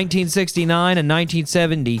 In 1969 and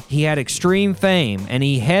 1970, he had extreme fame, and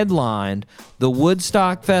he headlined the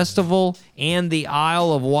Woodstock Festival and the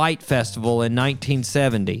Isle of Wight Festival in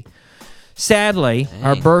 1970. Sadly,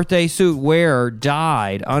 our birthday suit wearer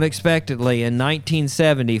died unexpectedly in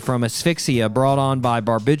 1970 from asphyxia brought on by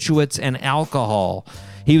barbiturates and alcohol.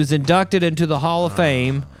 He was inducted into the Hall of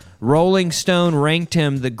Fame. Rolling Stone ranked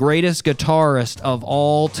him the greatest guitarist of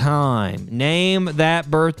all time. Name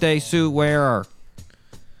that birthday suit wearer.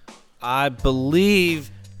 I believe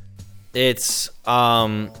it's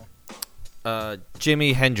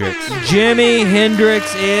Jimi Hendrix. Jimi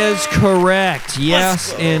Hendrix is correct.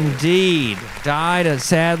 Yes, indeed. Died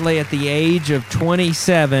sadly at the age of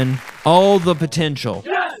 27. Oh, the potential.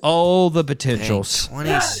 Oh, the potentials.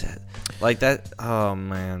 27. Like that. Oh,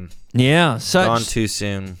 man. Yeah, Gone too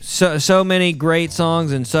soon. So many great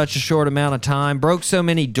songs in such a short amount of time. Broke so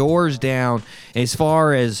many doors down as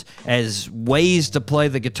far as ways to play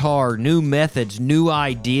the guitar, new methods, new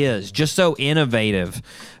ideas. Just so innovative.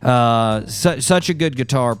 Such a good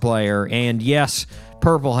guitar player. And yes,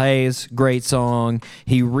 Purple Haze, great song.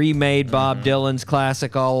 He remade Bob Dylan's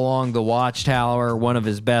classic All Along the Watchtower, one of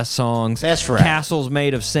his best songs. That's right. Castles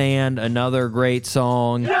Made of Sand, another great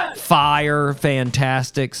song. Fire,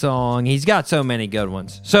 fantastic song. He's got so many good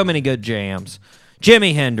ones. So many good jams.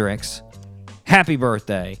 Jimi Hendrix, happy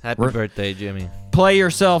birthday. Happy birthday, Jimmy. Play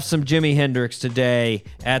yourself some Jimi Hendrix today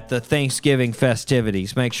at the Thanksgiving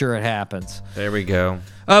festivities. Make sure it happens. There we go.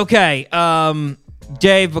 Okay,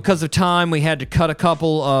 Dave, because of time, we had to cut a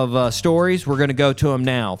couple of stories. We're going to go to them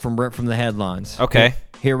now from the headlines. Okay.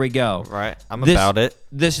 Here we go. Right. I'm about it.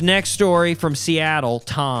 This next story from Seattle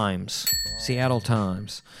Times. Seattle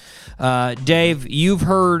Times. Dave, you've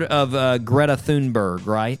heard of Greta Thunberg,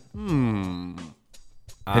 right?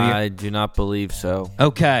 I do not believe so.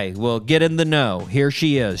 Okay, well, get in the know. Here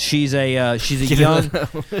she is. She's a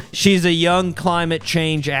young climate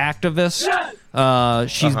change activist.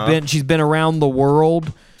 She's been around the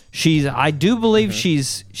world. I do believe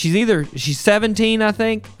she's 17, I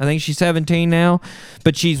think. I think she's 17 now,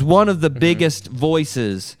 but she's one of the biggest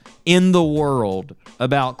voices in the world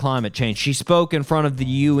about climate change. She spoke in front of the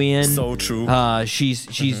UN. So true.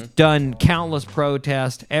 She's done countless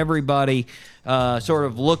protests. Everybody sort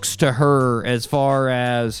of looks to her as far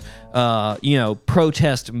as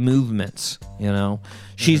protest movements.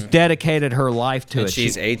 She's dedicated her life to it.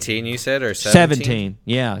 She's 18, you said, or 17? 17.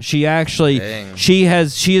 Yeah, she actually she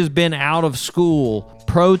has been out of school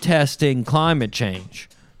protesting climate change,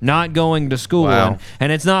 not going to school. Wow.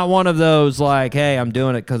 And it's not one of those like, hey, I'm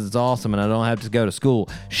doing it because it's awesome and I don't have to go to school.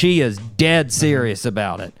 She is dead serious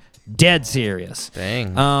about it. Dead serious.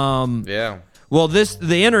 Dang. Yeah. Well,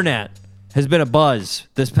 the internet has been a buzz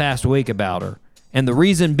this past week about her. And the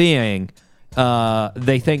reason being,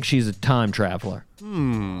 they think she's a time traveler.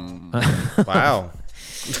 Wow.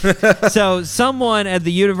 So someone at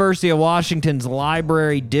the University of Washington's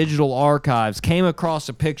Library Digital Archives came across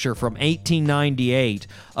a picture from 1898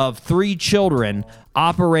 of 3 children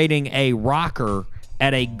operating a rocker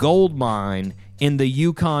at a gold mine in the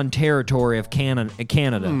Yukon Territory of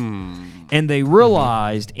Canada. And they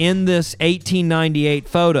realized in this 1898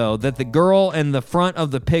 photo that the girl in the front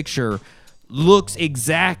of the picture looks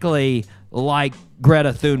exactly like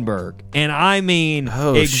Greta Thunberg. And I mean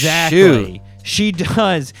exactly. Shoot. She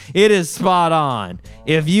does. It is spot on.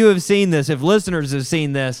 If you have seen this, if listeners have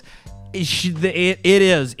seen this, it's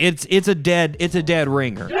a dead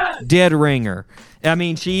ringer. Dead ringer. I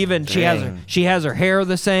mean, she has her hair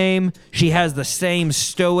the same. She has the same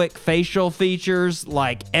stoic facial features,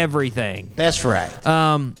 like everything. That's right.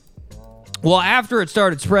 Well, after it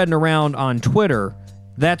started spreading around on Twitter,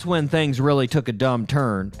 that's when things really took a dumb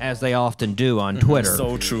turn, as they often do on Twitter.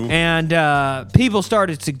 So true. And people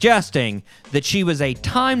started suggesting that she was a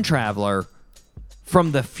time traveler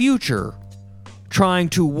from the future, trying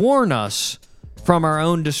to warn us from our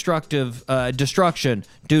own destruction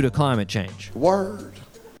due to climate change. Word.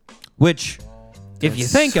 Which, if you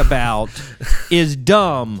think about, is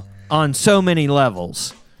dumb on so many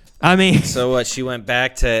levels. I mean... So what, she went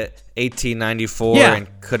back to 1894 Yeah. and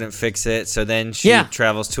couldn't fix it, so then she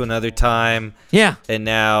travels to another time. Yeah. And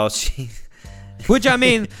now she... Which, I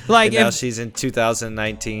mean, like... and now she's in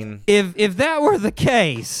 2019. If that were the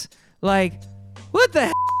case, like, what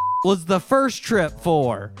the was the first trip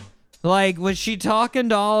for? Like, was she talking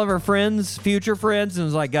to all of her friends, future friends, and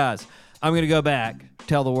was like, guys, I'm going to go back,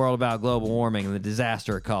 tell the world about global warming and the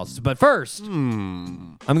disaster it causes. But first,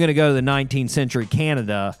 I'm going to go to the 19th century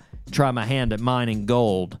Canada, try my hand at mining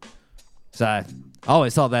gold. So I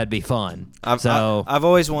always thought that'd be fun. I've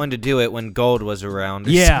always wanted to do it when gold was around.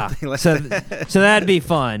 Or Yeah, something like so that. so that'd be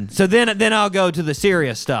fun. So then I'll go to the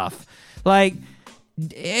serious stuff. Like,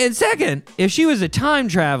 and second, if she was a time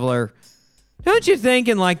traveler, don't you think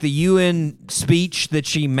in like the UN speech that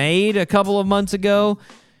she made a couple of months ago,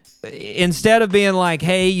 instead of being like,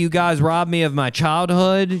 hey, you guys robbed me of my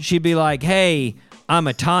childhood, she'd be like, hey, I'm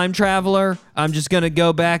a time traveler. I'm just going to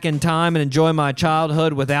go back in time and enjoy my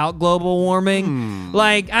childhood without global warming.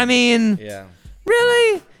 Like, I mean, Yeah.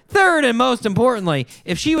 really? Third, and most importantly,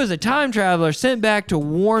 if she was a time traveler sent back to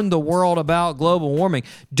warn the world about global warming,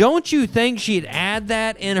 don't you think she'd add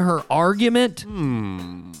that in her argument?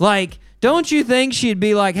 Like, don't you think she'd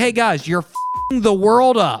be like, hey, guys, you're f***ing the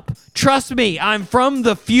world up. Trust me, I'm from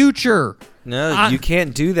the future. No, you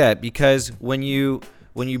can't do that because when you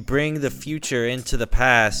bring the future into the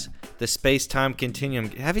past, the space-time continuum.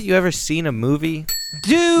 Haven't you ever seen a movie?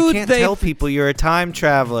 Dude, You can't tell people you're a time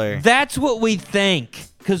traveler. That's what we think,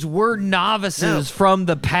 because we're novices from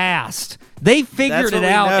the past. They figured it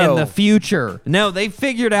out in the future. No, they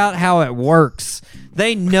figured out how it works.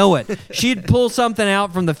 They know it. She'd pull something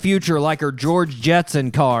out from the future like her George Jetson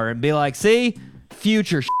car and be like, see?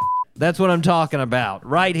 Future That's what I'm talking about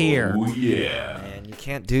right here. Oh, yeah. Man, you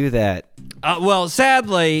can't do that. Well,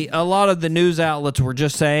 sadly, a lot of the news outlets were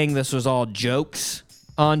just saying this was all jokes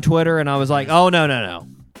on Twitter, and I was like, oh, no.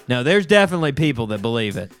 No, there's definitely people that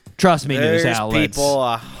believe it. Trust me, news outlets. There's people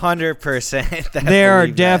 100% that There are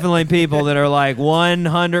believe definitely people that are like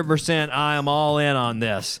 100% I am all in on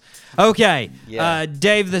this. Okay, Yeah.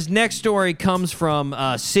 Dave, this next story comes from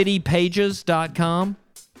citypages.com.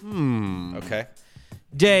 that. Okay.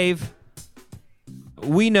 Dave,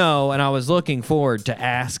 we know, and I was looking forward to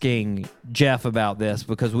asking Jeff about this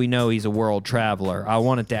because we know he's a world traveler. I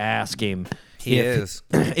wanted to ask him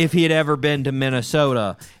if he had ever been to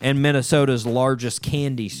Minnesota and Minnesota's largest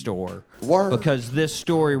candy store. Word. Because this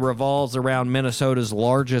story revolves around Minnesota's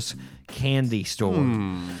largest candy store.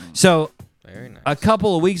 So Very nice. a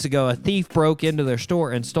couple of weeks ago, a thief broke into their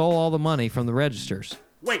store and stole all the money from the registers.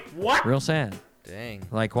 Wait, what? Real sad. Dang.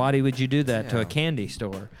 Like, why would you do that to a candy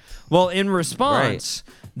store? Well, in response,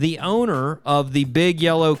 the owner of the Big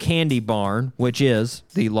Yellow Candy Barn, which is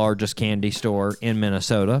the largest candy store in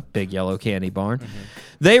Minnesota, Big Yellow Candy Barn,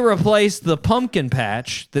 they replaced the pumpkin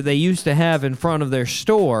patch that they used to have in front of their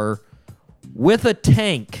store with a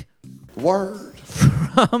tank Word.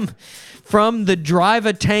 from the Drive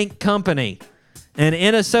a Tank Company. And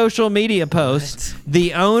in a social media post,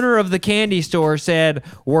 the owner of the candy store said,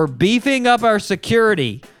 "We're beefing up our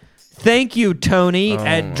security. Thank you, Tony,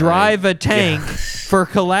 at Drive a Tank for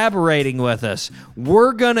collaborating with us.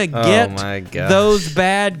 We're going to get those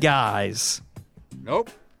bad guys. Nope.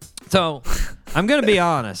 So, I'm going to be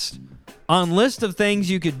honest. On list of things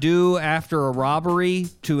you could do after a robbery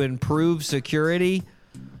to improve security,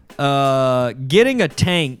 getting a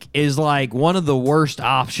tank is like one of the worst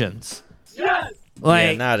options. Yes!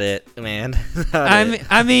 Like, not it, man.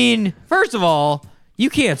 I mean, first of all, you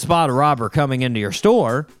can't spot a robber coming into your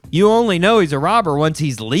store. You only know he's a robber once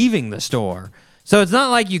he's leaving the store. So it's not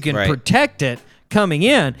like you can protect it coming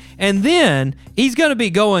in. And then he's going to be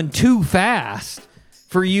going too fast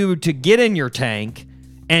for you to get in your tank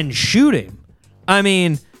and shoot him. I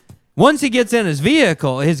mean, once he gets in his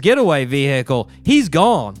vehicle, his getaway vehicle, he's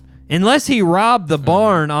gone. Unless he robbed the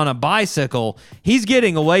barn on a bicycle, he's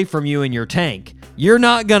getting away from you in your tank. You're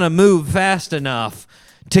not going to move fast enough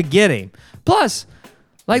to get him. Plus,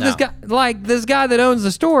 this guy that owns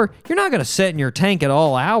the store, you're not going to sit in your tank at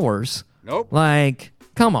all hours. Nope. Like,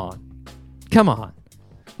 come on.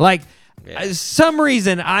 Like, some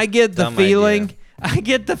reason I get the feeling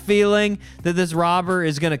that this robber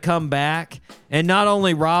is going to come back and not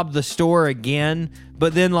only rob the store again,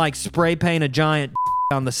 but then like spray paint a giant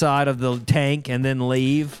on the side of the tank and then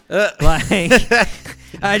leave. Like,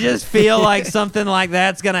 I just feel like something like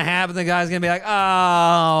that's going to happen. The guy's going to be like,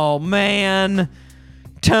 oh, man.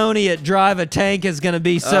 Tony at Drive a Tank is going to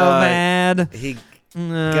be so mad. He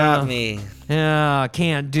got me. Yeah,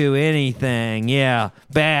 can't do anything. Yeah,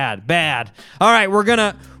 bad. All right, we're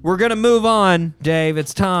gonna move on, Dave.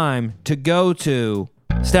 It's time to go to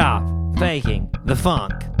Stop Faking the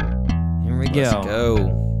Funk. Here we go. Let's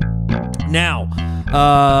go.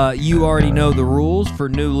 Now, you already know the rules for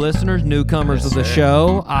new listeners, newcomers of the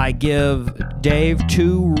show. I give Dave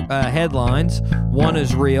two headlines. One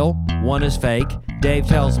is real, one is fake. Dave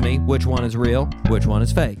tells me which one is real, which one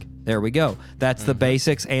is fake. There we go. That's the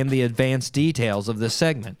basics and the advanced details of this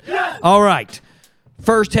segment. All right.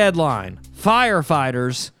 First headline.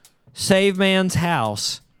 Firefighters save man's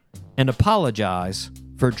house and apologize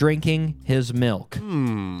for drinking his milk.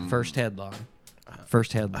 First headline.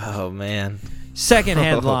 Oh, man. Second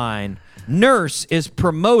headline. Nurse is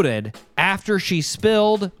promoted after she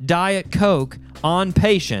spilled Diet Coke on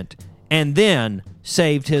patient and then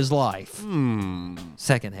saved his life.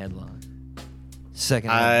 Second headline.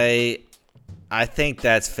 I think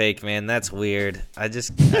that's fake, man. That's weird. I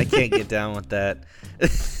can't get down with that.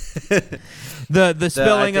 the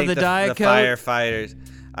spilling of the Diet Coke? Firefighters.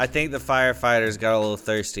 I think the firefighters got a little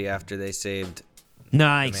thirsty after they saved the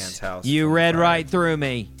man's house. You read right through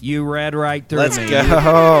me. Let's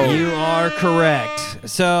go. You are correct.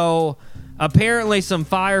 So, apparently some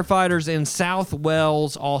firefighters in South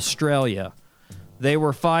Wales, Australia, they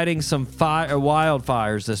were fighting some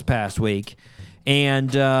wildfires this past week. And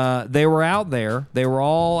they were out there. They were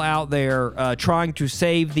all out there trying to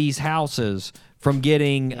save these houses from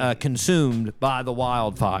getting consumed by the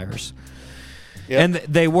wildfires. Yep. And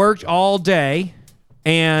they worked all day.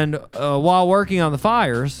 And while working on the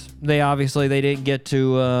fires, they didn't get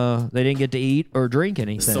to eat or drink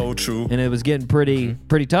anything. So true. And it was getting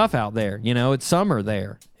pretty tough out there. You know, it's summer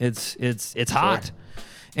there. It's hot.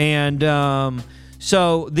 And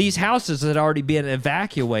so these houses had already been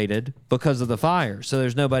evacuated because of the fire, so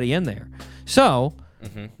there's nobody in there. So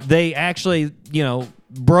they actually,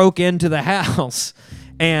 broke into the house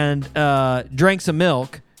and drank some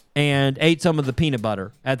milk and ate some of the peanut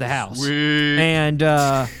butter at the house. Sweet. And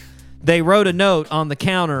they wrote a note on the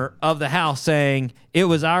counter of the house saying, "It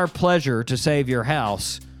was our pleasure to save your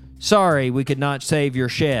house. Sorry we could not save your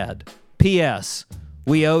shed. P.S.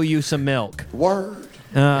 We owe you some milk." Word.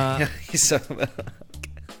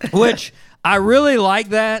 Which I really like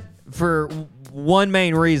that for one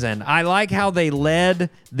main reason. I like how they led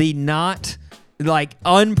the not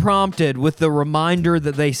unprompted with the reminder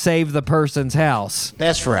that they saved the person's house.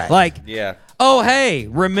 That's right. Oh, hey,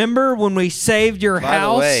 remember when we saved your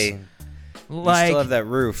house? By the way, you still have that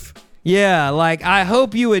roof. Yeah, I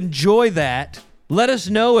hope you enjoy that. Let us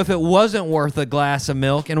know if it wasn't worth a glass of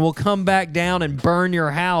milk, and we'll come back down and burn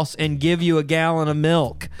your house and give you a gallon of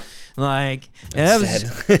milk.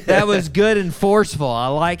 That was good and forceful. I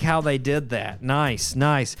like how they did that. Nice.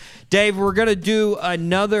 Dave, we're going to do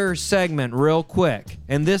another segment real quick.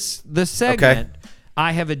 And this segment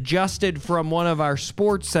I have adjusted from one of our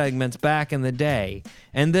sports segments back in the day.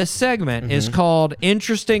 And this segment is called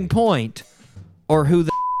Interesting Point, or Who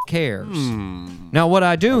the Cares. Now, what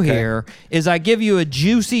I do here is I give you a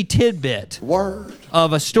juicy tidbit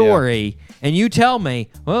of a story, and you tell me,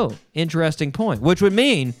 oh, interesting point, which would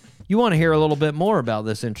mean you want to hear a little bit more about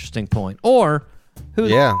this interesting point. Or Who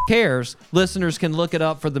the Yeah. cares? Listeners can look it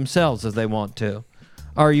up for themselves if they want to.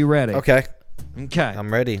 Are you ready? Okay. Okay.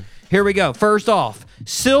 I'm ready. Here we go. First off,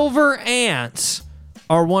 silver ants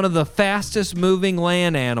are one of the fastest moving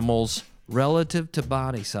land animals relative to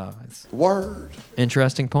body size. Word.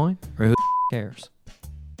 Interesting point? Or who cares?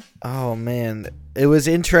 Oh, man. It was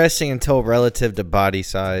interesting until relative to body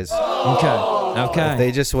size. Okay. If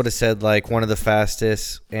they just would have said, like, one of the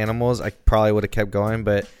fastest animals, I probably would have kept going.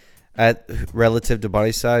 But at relative to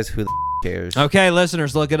body size, who the cares? Okay,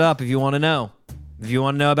 listeners, look it up if you want to know. If you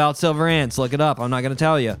want to know about silver ants, look it up. I'm not going to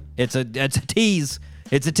tell you. It's a tease.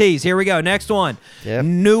 It's a tease. Here we go. Next one. Yep.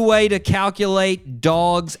 New way to calculate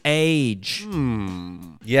dogs' age.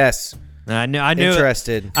 Yes. I knew.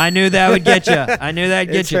 Interested. I knew that would get you. I knew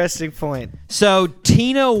that'd get you. Interesting point. So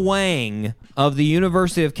Tina Wang of the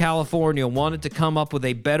University of California wanted to come up with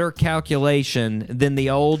a better calculation than the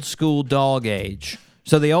old school dog age.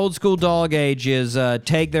 So the old school dog age is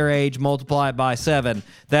take their age, multiply it by 7.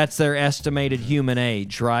 That's their estimated human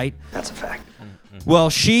age, right? That's a fact.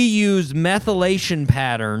 Well, she used methylation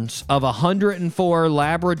patterns of 104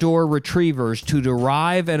 Labrador retrievers to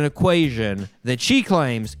derive an equation that she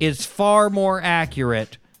claims is far more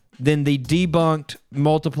accurate than the debunked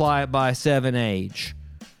multiply it by 7 age.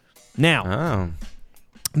 Now, Oh.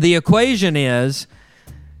 the equation is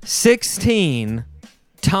 16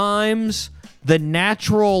 times the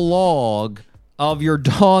natural log of your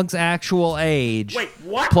dog's actual age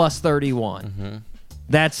plus 31.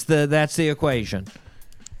 That's the equation.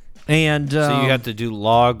 And So you have to do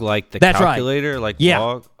log like the that's right. calculator? Like Yeah.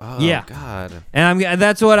 log? Oh, Yeah. God. and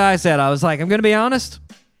that's what I said. I was like, I'm going to be honest.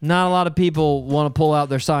 Not a lot of people want to pull out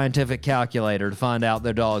their scientific calculator to find out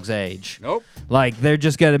their dog's age. Nope. Like, they're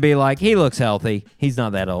just going to be like, he looks healthy. He's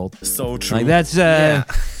not that old. So true. Like, that's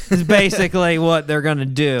is basically what they're going to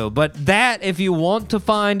do. But that, if you want to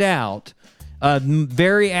find out a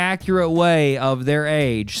very accurate way of their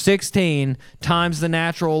age, 16 times the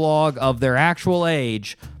natural log of their actual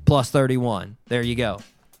age plus 31. There you go.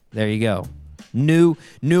 There you go. New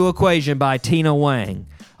equation by Tina Wang.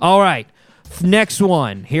 All right. Next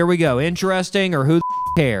one. Here we go. Interesting, or who the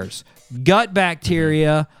cares? Gut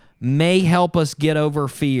bacteria may help us get over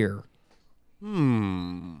fear.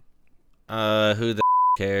 Who the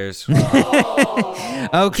cares?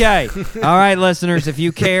 Okay. All right, listeners, if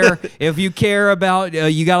you care about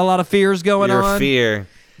you got a lot of fears going Your on, fear.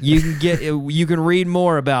 you can read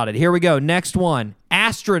more about it. Here we go. Next one.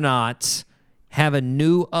 Astronauts have a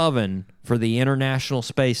new oven for the International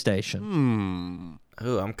Space Station.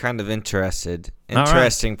 Ooh, I'm kind of interested. All right.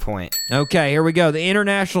 Interesting point. Okay, here we go. The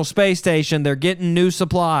International Space Station, they're getting new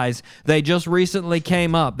supplies. They just recently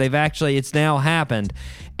came up. It's now happened.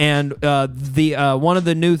 And the one of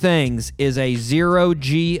the new things is a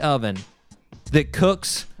 0G oven that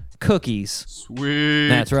cooks cookies. Sweet.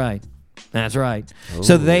 That's right.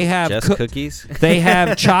 So they have Just cookies? They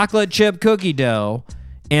have chocolate chip cookie dough,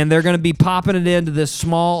 and they're going to be popping it into this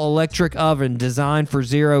small electric oven designed for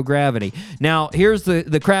zero gravity. Now, here's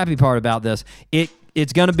the crappy part about this.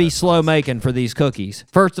 It's going to be slow making for these cookies.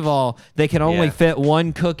 First of all, they can only fit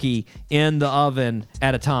one cookie in the oven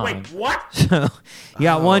at a time. Wait, what? So you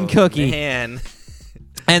got one cookie, Man.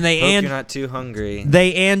 and they Hope and you're not too hungry.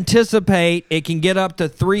 they anticipate it can get up to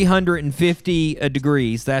 350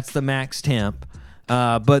 degrees. That's the max temp.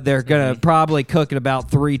 But they're going to probably cook at about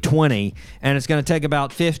 320, and it's going to take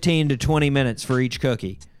about 15 to 20 minutes for each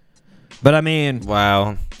cookie. But, I mean,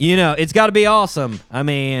 Wow. it's got to be awesome. I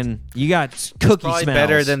mean, you got cookie Probably smells.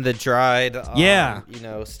 better than the dried, Yeah.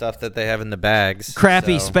 stuff that they have in the bags.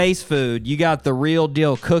 Crappy so. space food. You got the real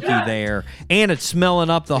deal cookie there, and it's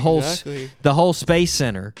smelling up the whole space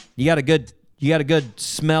center. You got a good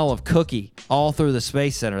smell of cookie all through the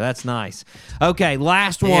space center. That's nice. Okay,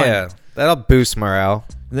 last one. Yeah, that'll boost morale.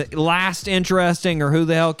 The last interesting, or who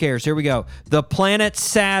the hell cares? Here we go. The planet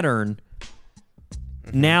Saturn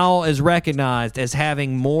now is recognized as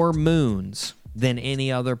having more moons than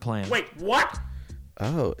any other planet. Wait, what?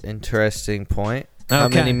 Oh, interesting point. How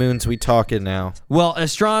Okay. many moons we talking now? Well,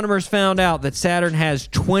 astronomers found out that Saturn has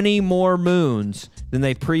 20 more moons than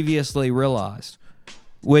they previously realized,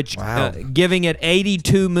 which Wow. giving it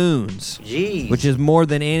 82 moons, Jeez. which is more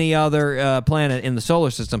than any other planet in the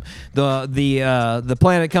solar system. The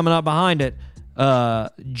planet coming up behind it,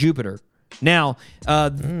 Jupiter. Now,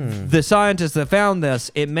 the scientists that found this,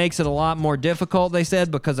 it makes it a lot more difficult, they said,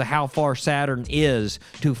 because of how far Saturn is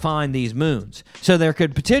to find these moons. So there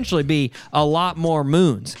could potentially be a lot more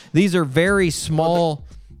moons. These are very small.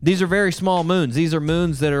 These are very small moons. These are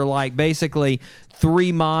moons that are like basically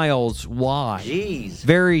 3 miles wide. Jeez.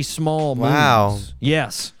 Very small moons. Wow.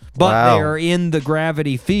 Yes. but they are in the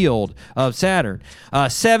gravity field of Saturn.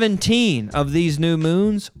 17 of these new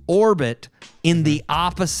moons orbit in the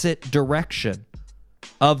opposite direction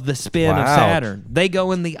of the spin of Saturn. They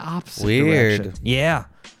go in the opposite direction. Yeah.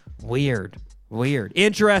 Weird.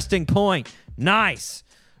 Interesting point. Nice.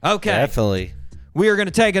 Okay. Definitely. We are going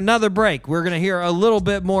to take another break. We're going to hear a little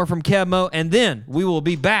bit more from Keb Mo, and then we will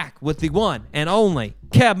be back with the one and only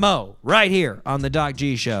Keb Mo right here on the Doc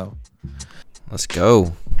G Show. Let's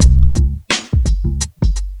go.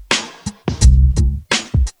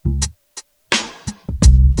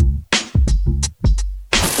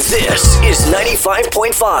 This is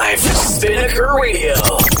 95.5 Spinnaker Radio.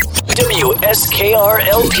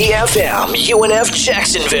 WSKR-LP-FM, UNF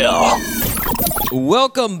Jacksonville.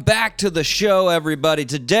 Welcome back to the show, everybody.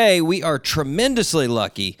 Today, we are tremendously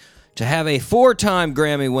lucky to have a 4-time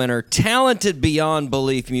Grammy winner, talented beyond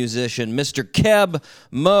belief musician, Mr. Keb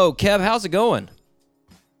Mo. Keb, how's it going?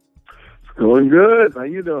 It's going good. How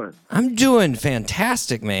you doing? I'm doing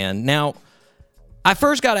fantastic, man. Now, I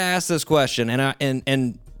first got to ask this question,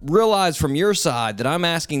 and realize from your side that I'm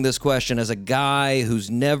asking this question as a guy who's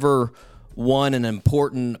never won an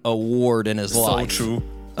important award in his life. So true.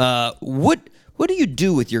 What do you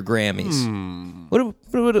do with your Grammys?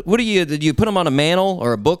 What do you put them on a mantle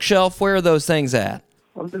or a bookshelf? Where are those things at?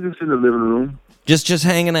 I'm just in the living room. Just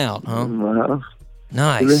hanging out, huh? In my house.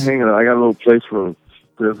 Nice. Just hanging out. I got a little place for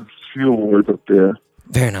there's a few awards up there.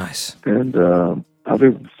 Very nice. And I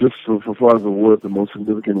think just for far as awards, the most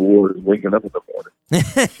significant award is waking up in the morning.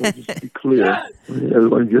 So just to be clear,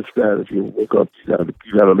 everyone gets that. If you wake up, you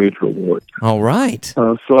got a major award. All right.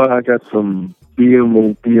 So I got some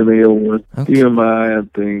BMA awards, BMI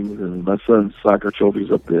and things, and my son's soccer trophies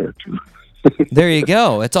up there too. There you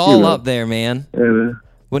go. It's all up there, man. And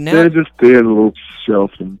well, now they're just there in a little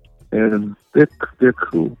shelf, and they're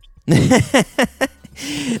cool.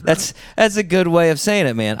 That's a good way of saying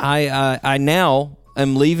it, man. I now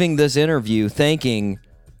am leaving this interview thinking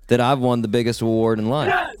that I've won the biggest award in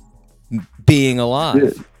life, being alive. Yeah.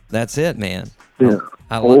 That's it, man. Yeah,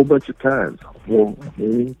 a whole bunch of times.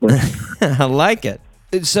 I like it.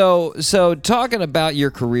 So talking about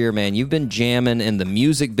your career, man, you've been jamming in the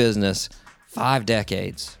music business 5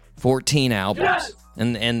 decades, 14 albums,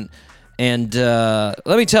 and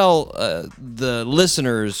let me tell the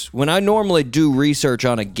listeners, when I normally do research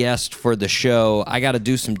on a guest for the show, I got to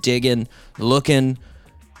do some digging, looking,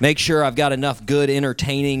 make sure I've got enough good,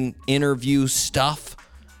 entertaining interview stuff.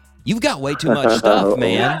 You've got way too much stuff,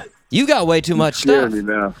 man. You got way too much stuff. Me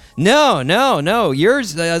now. No.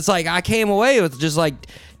 Yours, it's like I came away with just like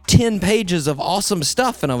 10 pages of awesome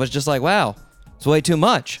stuff, and I was just like, wow, it's way too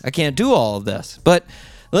much. I can't do all of this. But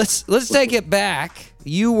let's take it back.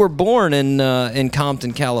 You were born in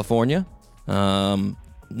Compton, California. I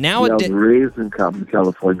was raised in Compton,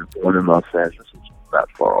 California, born in Los Angeles, which is not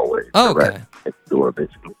far away. Okay. Right next door,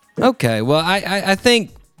 basically. Okay. Well, I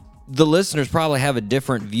think the listeners probably have a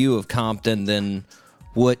different view of Compton than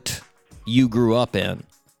what you grew up in,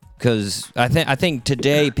 because I think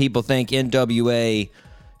today people think NWA,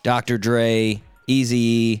 Dr. Dre,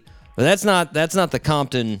 Eazy-E, but that's not the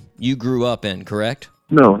Compton you grew up in, correct?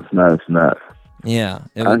 No, it's not. Yeah,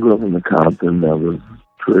 I grew up in the Compton that was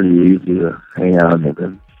pretty easy to hang out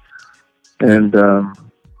in, and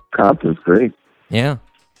Compton's great. Yeah.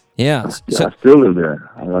 So, I still live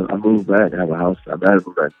there. I moved back. I have a house. I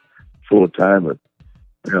moved back full time, but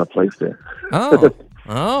I got a place there.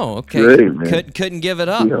 Oh, okay. Great, man. Couldn't give it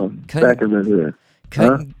up. Back in the day.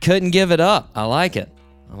 Couldn't give it up. I like it.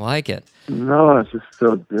 No, it's just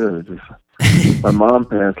so good. My mom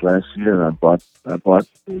passed last year, and I bought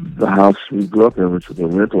the house we grew up in, which was a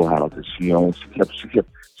rental house that she owned.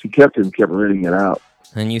 She kept it and kept renting it out.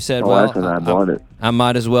 And you said, I bought it. I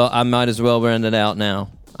might as well rent it out now.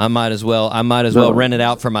 I might as well rent it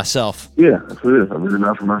out for myself. Yeah, that's what it is. I'm renting it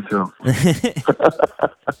out for myself.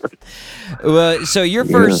 Well, so your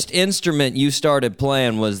first instrument you started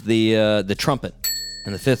playing was the trumpet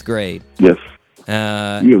in the 5th grade. Yes.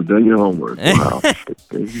 You've done your homework. Wow.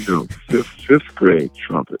 There you go. Fifth grade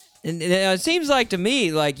trumpet. And it seems like to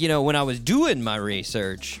me, like, when I was doing my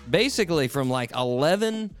research, basically from like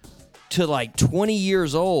 11 to like 20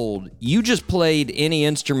 years old, you just played any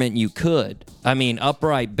instrument you could. I mean,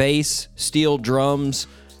 upright bass, steel drums,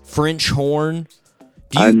 French horn.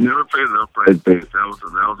 I never played an upright bass. That was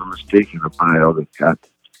a mistake in the pile that got.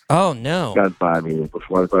 Oh no! Got by me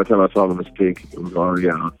before. By the time I saw the mistake, it was already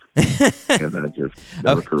out, and I just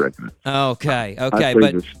never corrected it. Okay, I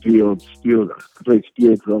played the steel. I played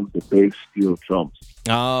steel drums, the bass, steel drums.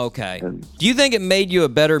 Oh, okay. Do you think it made you a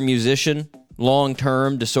better musician long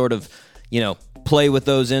term to sort of, play with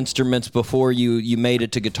those instruments before you made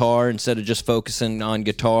it to guitar instead of just focusing on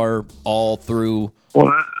guitar all through? Well,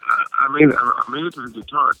 I made it to the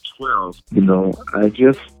guitar at 12. You know, I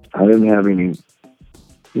didn't have any.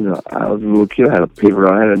 You know, I was a little kid. I had a paper.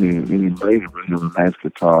 I hadn't any money to bring a nice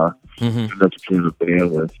guitar. Enough to play in the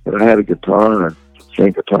band with. But I had a guitar, and I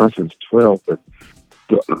played guitar since 12. But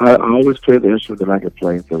I always played the instrument that I could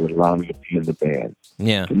play that would allow me to be in the band.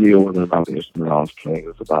 Yeah. To me, it wasn't about the instrument I was playing.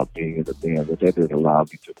 It was about being in the band. But that didn't allow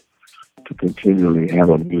me to continually have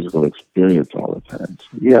a musical experience all the time.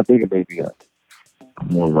 So, yeah, I think it may be a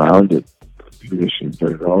more rounded musician,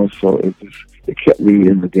 but it also it kept me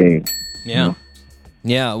in the game. Yeah. You know?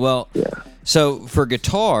 Yeah, well, yeah. So for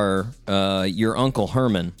guitar, your Uncle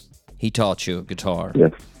Herman, he taught you guitar.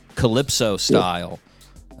 Yes. Calypso style.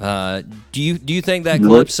 Yes. Do you think that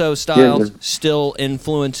Calypso style still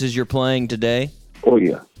influences your playing today? Oh,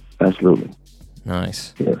 yeah. Absolutely.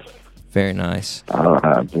 Nice. Yes. Very nice.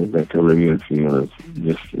 I think that Caribbean feel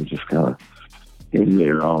is just kind of in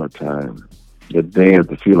there all the time.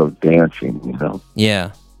 The feel of dancing, you know?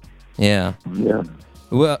 Yeah. Yeah. Yeah.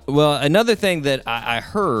 Well, another thing that I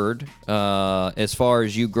heard as far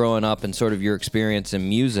as you growing up and sort of your experience in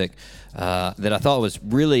music that I thought was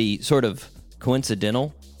really sort of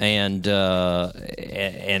coincidental and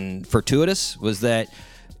fortuitous was that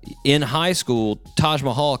in high school, Taj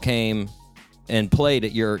Mahal came and played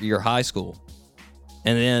at your high school.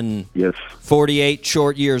 And then yes, 48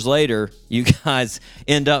 short years later, you guys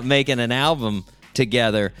end up making an album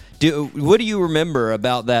together. What do you remember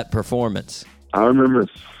about that performance? I remember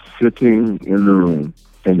sitting in the room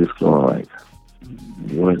and just going like,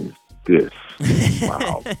 what is this?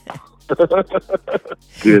 Wow.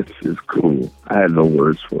 This is cool. I had no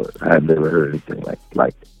words for it. I had never heard anything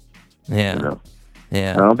like it. Yeah. You know?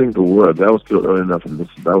 Yeah. I don't think the world, that was still early enough, and that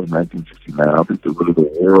was 1969. I don't think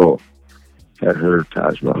the world had heard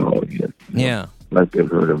Taj Mahal yet. Yeah. Like they've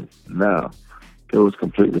heard him now. It was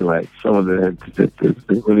completely like some of them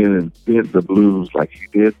they went in and did the blues like he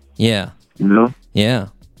did. Yeah. You know? Yeah.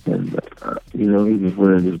 And, you know, he just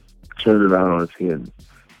went and just turned it out on his head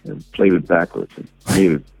and played it backwards and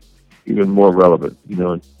made it even more relevant, you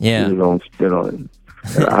know, and put his own spin on it. And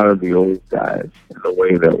out of the old guys in a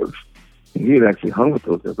way that was, he had actually hung with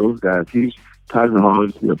those guys. Taj Mahal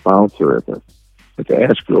used to be a bouncer at the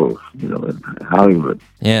Ash Grove, you know, in Hollywood.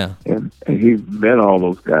 Yeah. And he met all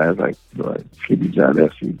those guys like Sleepy John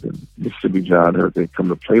Essex and Mississippi John Hurt. They come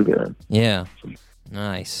to play there. Yeah.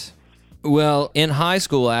 Nice. Well, in high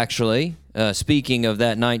school, actually, speaking of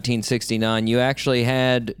that 1969, you actually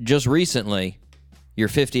had just recently your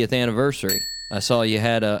 50th anniversary. I saw you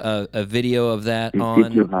had a video of that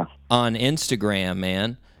on Instagram,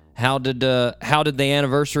 man. How did the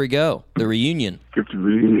anniversary go? The reunion? The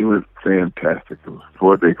reunion was fantastic. It was a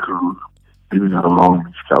 4-day cruise, even out of Long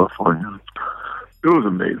Beach, California. It was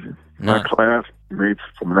amazing. My classmates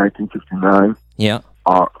from 1959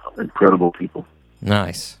 are incredible people.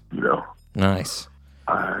 Nice. You know. Nice.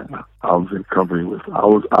 I was in company with. I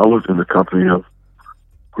was in the company of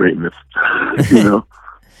greatness. You know.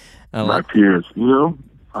 My peers. You know.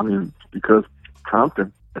 I mean, because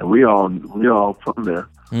Compton, and we all from there.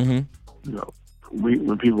 Mm-hmm. You know,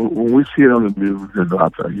 when we see it on the news and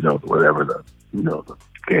outside, you know, whatever the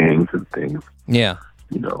gangs and things. Yeah.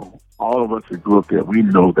 You know, all of us that grew up there, we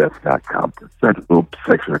know that's not Compton. That's a little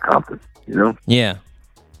section of Compton. You know. Yeah.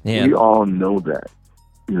 Yeah. We all know that.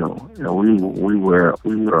 You know, we wear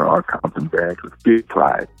our Compton bags with big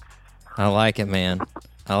pride. I like it, man.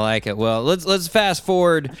 I like it. Well, let's fast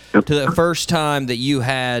forward to the first time that you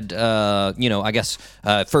had, I guess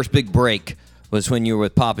first big break was when you were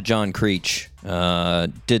with Papa John Creech.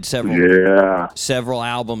 Did several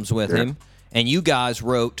albums with him, and you guys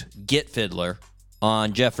wrote "Get Fiddler"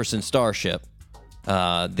 on Jefferson Starship,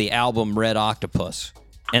 the album Red Octopus.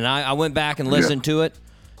 And I went back and listened to it,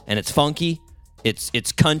 and it's funky.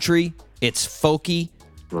 It's country. It's folky.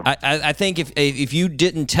 I think if you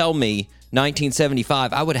didn't tell me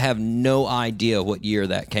 1975, I would have no idea what year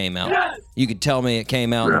that came out. Yes! You could tell me it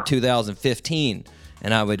came out in 2015,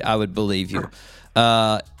 and I would believe you.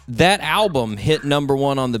 That album hit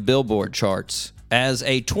 #1 on the Billboard charts as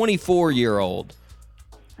a 24-year-old.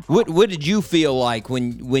 What did you feel like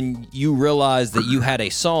when you realized that you had a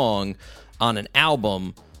song on an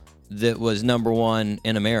album that was #1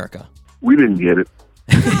 in America? We didn't get it.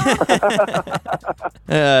 We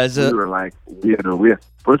were like,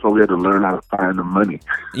 first of all, we had to learn how to find the money.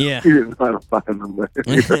 Yeah. We didn't know how to find the money.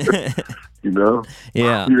 You know?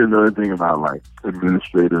 Yeah. We didn't know anything about, like,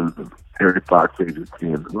 administrators and Harry Fox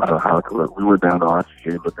agency and a lot of how to collect. We went down to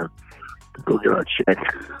RCA looking to go get our check.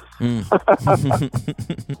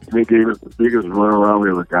 They gave us the biggest runaround we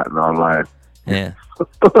ever got in our life. Yeah.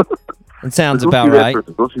 It sounds about right.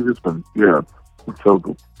 Go see this one. Yeah. So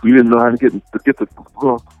we didn't know how to get the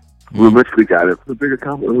well, we eventually got it. The bigger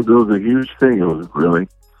compliment. It was a huge thing. It was really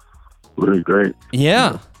great.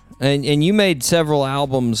 Yeah. And you made several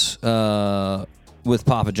albums with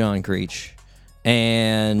Papa John Creech.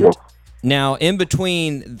 And now in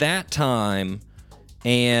between that time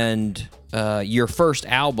and your first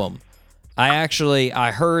album, I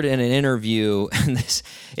heard in an interview, and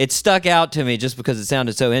it stuck out to me just because it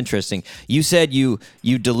sounded so interesting. You said you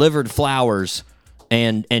delivered flowers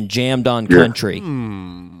and jammed on country.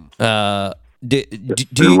 And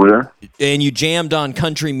you jammed on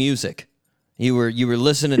country music. You were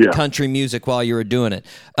listening to country music while you were doing it.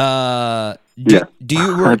 Do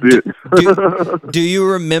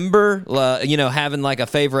you remember having like a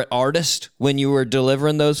favorite artist when you were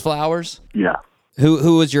delivering those flowers? Yeah.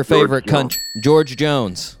 Who was your favorite country? George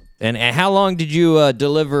Jones. And how long did you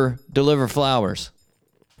deliver flowers?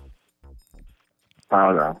 I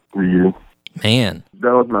don't know. For you. Man.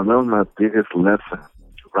 That was my biggest lesson.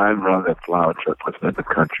 Riding around that flower truck listening to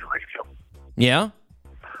country radio. Yeah?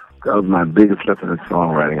 That was my biggest lesson in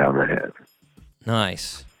songwriting I ever had.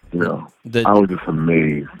 Nice. I was just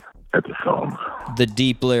amazed at the songs. The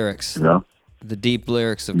deep lyrics. The deep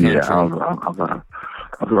lyrics of country. Yeah,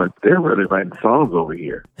 I was like, they're really writing songs over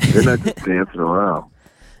here. They're not just dancing around.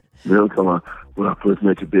 When I first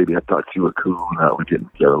met you, baby, I thought you were cool. Now we're getting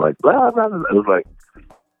together like, blah, blah, blah. It was like,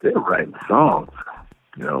 they're writing songs,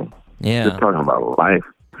 Yeah. They're talking about life,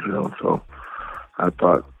 So I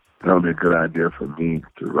thought that would be a good idea for me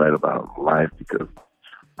to write about life because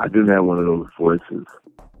I didn't have one of those voices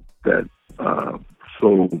that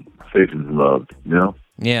soul stations loved, Yeah.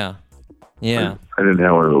 Yeah. I didn't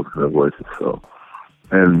have one of those kind of voices, so.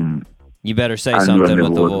 And you better say something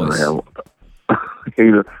with the voice.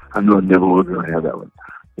 I knew I never was going to have that one.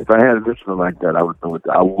 If I had an instrument like that, I would know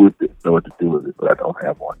what to do with it, but I don't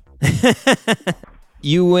have one.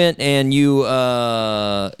 You went and you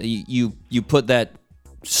put that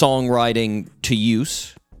songwriting to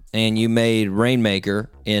use, and you made Rainmaker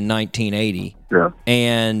in 1980. Yeah.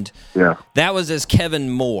 And that was as Kevin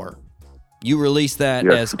Moore. You released that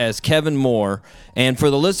as Kevin Moore. And for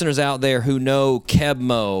the listeners out there who know Keb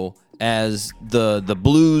Mo as the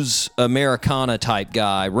blues Americana type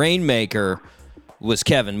guy, Rainmaker was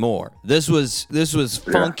Kevin Moore. This was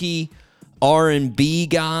funky R&B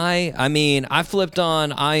guy. I mean, I flipped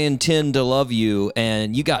on I Intend to Love You,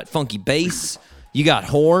 and you got funky bass, you got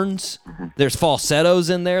horns, there's falsettos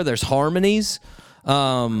in there, there's harmonies.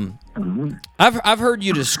 I've heard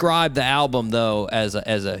you describe the album though as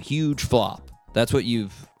a huge flop. That's what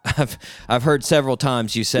I've heard several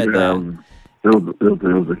times you said that. It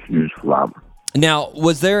was a huge flop. Now,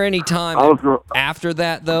 was there any time after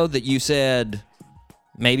that though that you said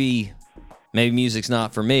maybe music's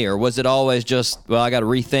not for me, or was it always just, well, I got to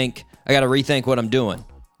rethink what I'm doing?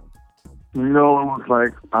 No, it was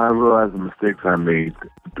like I realized the mistakes I made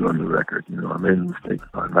doing the record. I made mistakes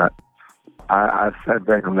on that. I sat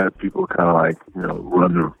back and let people kind of like,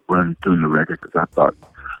 run through the record because I thought,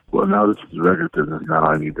 well, now this is the record business. Now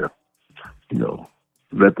I need to,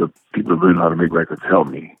 let the people who know how to make records help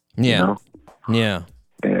me. Yeah. Yeah.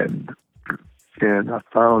 And I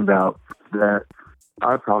found out that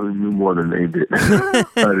I probably knew more than they did. I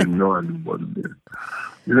didn't know I knew more than they did.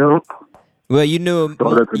 Well, you knew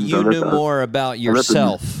more about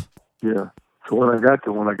yourself. Yeah. So when I got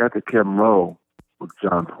to Keb Mo with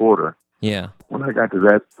John Porter. Yeah. When I got to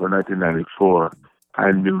that for 1994,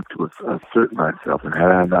 I knew to assert myself, and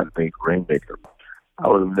had I not made Rainmaker, I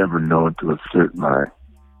would have never known to assert my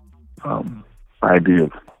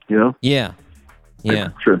ideas. Yeah. Yeah.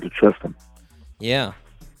 To trust them. Yeah.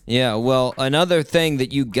 Yeah, well, another thing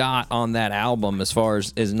that you got on that album as far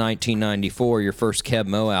as 1994, your first Keb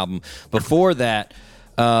Mo album, before that,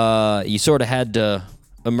 you sort of had to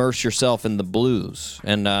immerse yourself in the blues.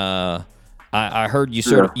 And I heard you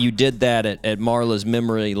you did that at Marla's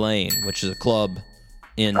Memory Lane, which is a club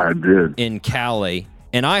in Cali.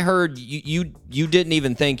 And I heard you didn't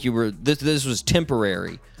even think you were, this was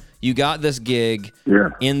temporary. You got this gig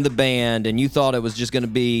in the band, and you thought it was just going to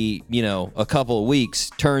be, a couple of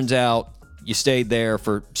weeks. Turns out you stayed there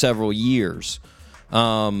for several years.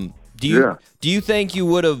 Do you think you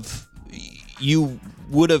would have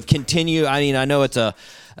continued? I mean, I know it's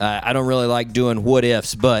I don't really like doing what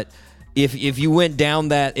ifs, but if you went down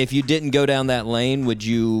that, if you didn't go down that lane, would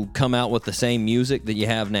you come out with the same music that you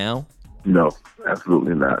have now? No,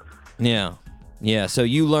 absolutely not. Yeah. Yeah, so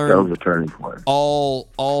you learned that was a turning point.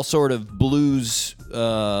 All sort of blues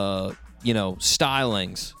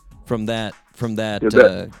stylings from that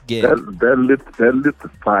gig. That lit the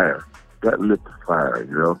fire. That lit the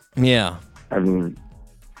fire, Yeah. I mean,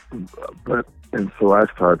 and so I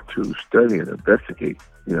started to study and investigate,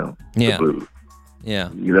 the blues. Yeah.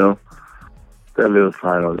 That little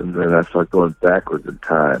final, and then I started going backwards in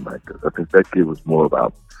time. I think that gig was more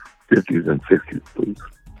about 50s and 60s blues.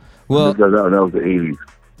 Well, that was the 80s,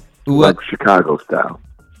 like Chicago style.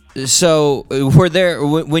 So,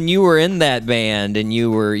 when you were in that band and you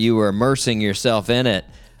were immersing yourself in it,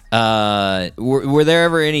 were there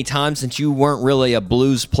ever any times since you weren't really a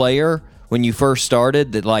blues player when you first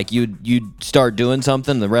started that like you'd start doing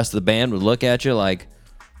something, the rest of the band would look at you like,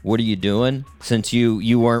 what are you doing? Since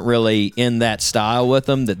you weren't really in that style with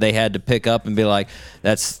them, that they had to pick up and be like,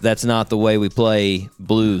 that's not the way we play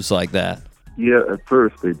blues like that. Yeah, at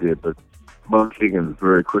first they did, but Monk Higgins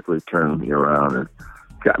very quickly turned me around and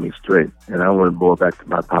got me straight. And I went more back to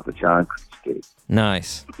my Papa John state.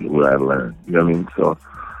 Nice. What I learned, you know what I mean? So,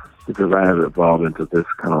 because I had evolved into this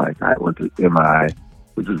kind of like, I went to MI,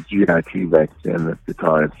 which was GIT back then, the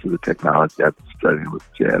Guitar Institute of Technology. I've been studying with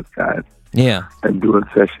jazz guys. Yeah. And doing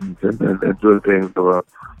sessions and doing things of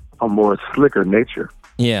a more slicker nature.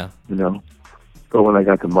 Yeah. So when I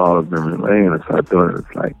got to Mall of Memory Lane and started doing it,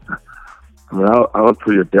 it's like, I was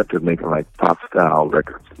pretty adept at making like pop style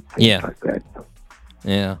records and things like that.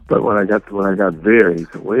 Yeah. But when I got there, he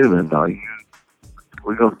said, "Wait a minute now,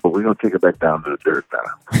 we're gonna take it back down to the dirt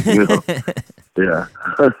now." Yeah.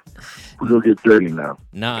 We're gonna get dirty now.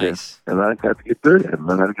 Nice. Okay? And I got to get dirty. I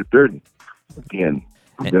learned how to get dirty again.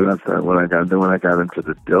 Then I started when I got into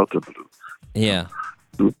the Delta blues. Yeah.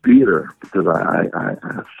 Do theater, because I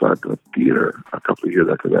started doing theater a couple of years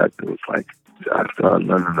after that. It was like I started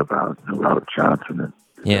learning about Robert Johnson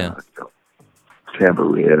and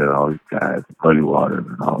Tambourine and all these guys, Muddy Water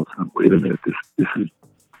and all. So wait a minute, this is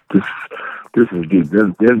deep.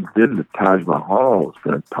 Then the Taj Mahal was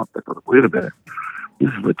going to talk about. Wait a minute,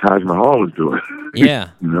 this is what Taj Mahal was doing. Yeah.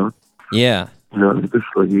 Yeah. This is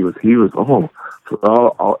what he was. Oh, so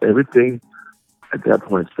all everything at that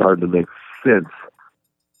point started to make sense.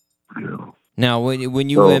 Now, when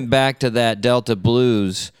you went back to that Delta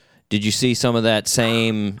blues, did you see some of that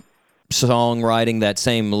same songwriting, that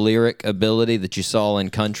same lyric ability that you saw in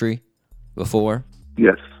country before?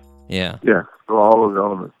 Yes. Yeah. Yeah. So all of the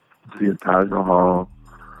elements, the Taj Mahal,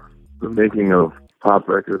 the making of pop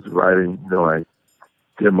records, writing, like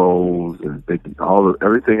demos and making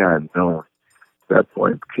everything I had known at that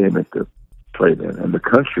point came into play then. And the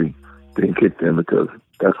country didn't kick in because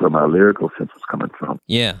that's where my lyrical sense was coming from.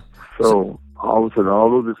 Yeah. So all of a sudden, all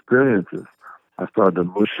those experiences, I started to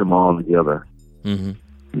mush them all together. Mm-hmm.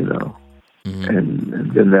 Mm-hmm.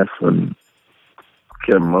 And then that's when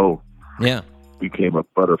Kevin Moe became a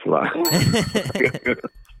butterfly.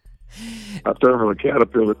 I turned from a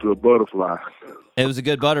caterpillar to a butterfly. It was a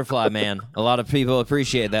good butterfly, man. A lot of people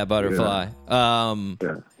appreciate that butterfly.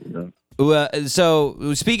 Well,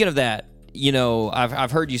 so speaking of that,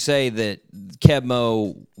 I've heard you say that Kev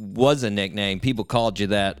Moe was a nickname. People called you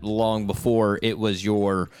that long before it was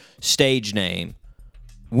your stage name.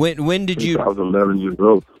 When did you? I was 11 years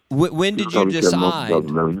old. When did you decide?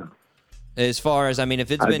 As far as,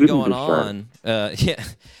 if it's been going on,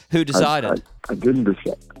 who decided? I didn't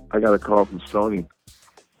decide. I got a call from Sony,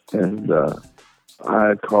 and I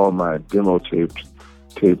had called my demo tape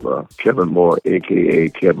Kevin Moore, a.k.a.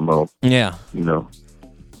 Kevin Moe. Yeah.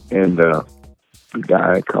 And the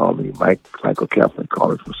guy called me, Michael Kaplan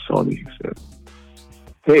called me from Sony. He said,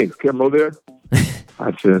 "Hey, is Kevin Moe there?"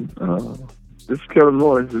 I said, "This is Kevin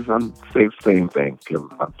Moore. I'm same thing.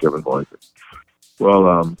 I'm Kevin Moore." Said,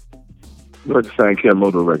 "Well, we're going to sign Kevin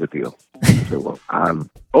Moe to a record deal." I said, "Well, I'm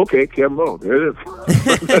okay, Kevin Moe. There it is."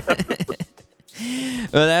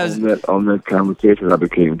 Well, that was on that conversation. I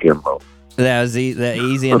became Kevin Moe. That was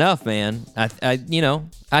easy enough, man. I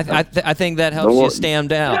think that helps you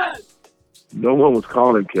stand out. No one was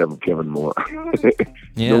calling Kevin Moore.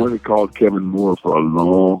 Yeah. No one had called Kevin Moore for a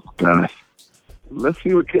long time. Let's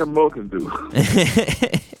see what Kevin Moore can do.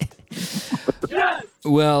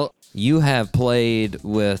 Well, you have played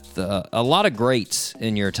with a lot of greats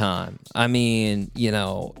in your time.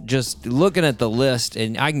 Just looking at the list,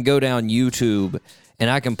 and I can go down YouTube and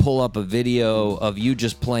I can pull up a video of you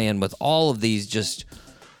just playing with all of these just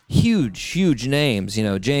huge names.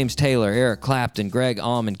 James Taylor, Eric Clapton, Greg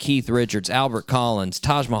Allman, Keith Richards, Albert Collins,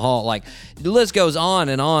 Taj Mahal. Like, the list goes on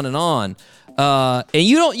and on and on. And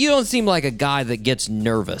you don't seem like a guy that gets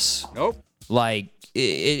nervous. Nope. Like,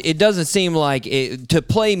 it doesn't seem like to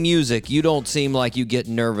play music. You don't seem like you get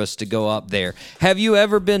nervous to go up there. Have you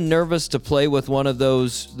ever been nervous to play with one of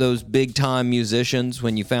those big time musicians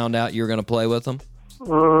when you found out you were going to play with them?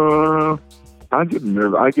 I get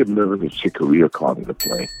nervous. I get nervous if Chick Corea called me to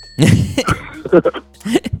play.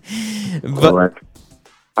 But like,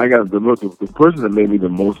 I got the person that made me the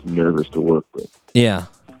most nervous to work with. Yeah,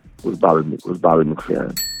 was Bobby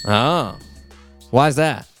McFerrin. Oh, why is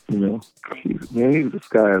that? You know, this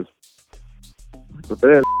guy is the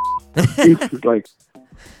best. He's just like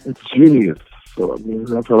a genius. So I mean,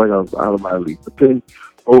 I felt like I was out of my league. But then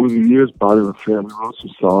over the years, Bobby McFerrin wrote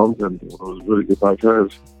some songs, and it was really good by her.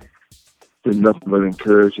 It's been nothing but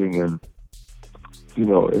encouraging and, you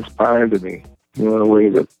know, inspiring to me. You know, in a way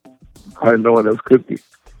that I didn't know what else could be.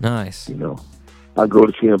 Nice. You know, I go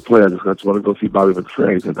to see him play. I just want to go see Bobby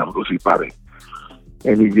McFerrin, and I'm going to go see Bobby.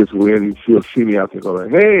 And he gets weird, and he'll see me out there go like,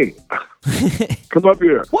 hey, come up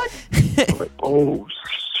here. What? I'm like, oh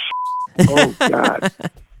God.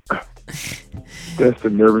 That's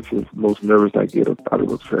the most nervous I get of Bobby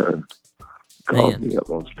McFerrin. Calls me up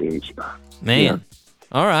on stage. Man. Yeah.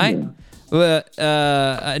 All right. Yeah. Well,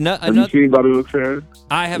 have you seen Bobby McFerrin?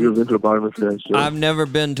 I have. Have you ever been to a Bobby McFerrin show? I've never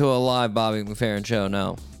been to a live Bobby McFerrin show,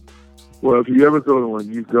 no. Well, if you ever go to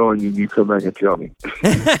one, you go and you come back and tell me.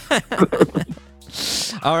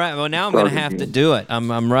 All right. Well, now I'm going to have to do it.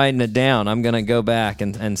 I'm writing it down. I'm going to go back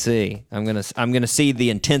and see. I'm going to see the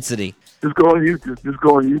intensity. Just go on YouTube.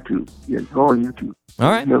 Yeah, go on YouTube. All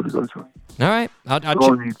right. You never go to All right. I'll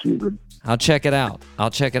go on YouTube. I'll check it out.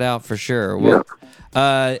 I'll check it out for sure. Well,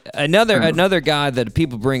 another guy that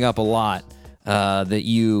people bring up a lot that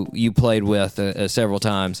you played with several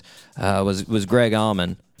times was Greg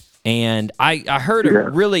Allman. And I heard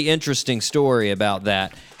a really interesting story about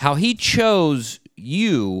that, how he chose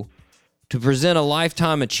you to present a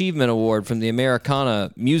Lifetime Achievement Award from the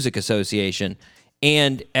Americana Music Association.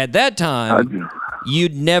 And at that time,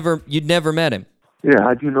 you'd never met him. Yeah,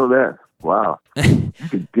 how'd you know that? Wow. You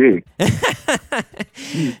can dig.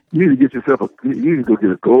 You need to get yourself you need to go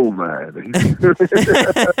get a gold mine.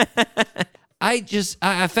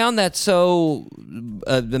 I found that so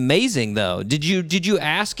amazing, though. Did you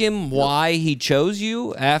ask him why he chose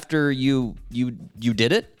you after you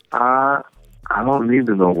did it? I don't need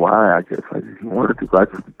to know why. I guess I just wanted to. I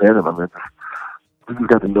just met him. I mean, we just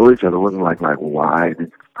got to know each other. It wasn't like why.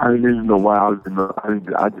 I didn't know why. I just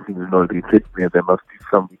didn't know that he picked me, and there must be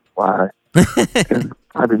some why. And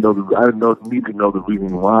I didn't need to know the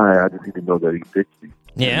reason why. I just need to know that he picked me.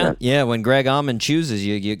 Yeah. When Greg Allman chooses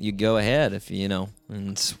you go ahead if you know,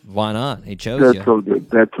 and why not? He chose you. That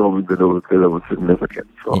told me that it was significant.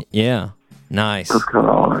 So yeah, nice. That's kind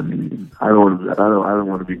of all I need. I don't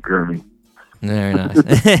want to be Gurney. Very nice.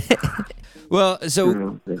 Well,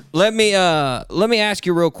 so let me ask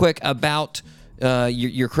you real quick about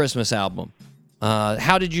your Christmas album.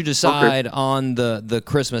 How did you decide on the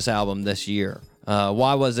Christmas album this year?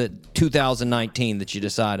 Why was it 2019 that you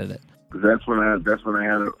decided it? That's when I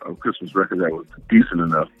had a Christmas record that was decent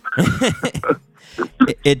enough.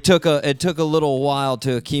 It took a little while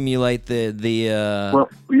to accumulate the. Well,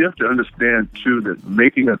 you have to understand too that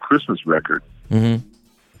making a Christmas record,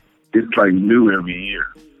 it's like new every year.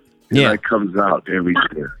 It like comes out every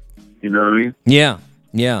year. You know what I mean? Yeah.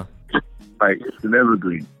 Like it's an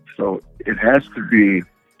evergreen, so it has to be,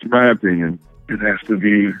 in my opinion, it has to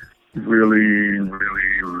be really,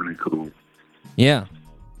 really, really cool. Yeah.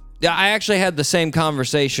 Yeah, I actually had the same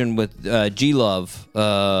conversation with G-Love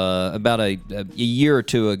about a year or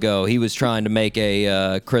two ago. He was trying to make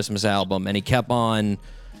a Christmas album, and he kept on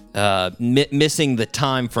missing the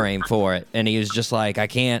time frame for it. And he was just like, I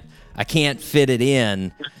can't fit it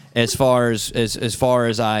in as far as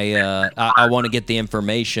I want to get the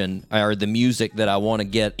information or the music that I want to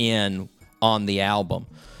get in on the album.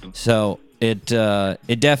 So it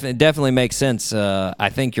definitely makes sense. I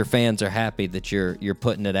think your fans are happy that you're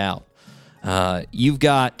putting it out. You've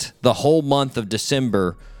got the whole month of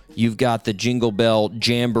December. You've got the Jingle Bell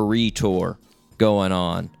Jamboree tour going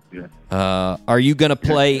on. Yeah. Are you going to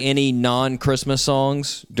play any non-Christmas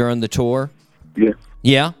songs during the tour? Yeah.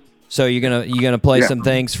 Yeah. So you're gonna play some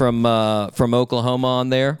things from Oklahoma on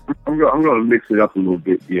there? I'm gonna mix it up a little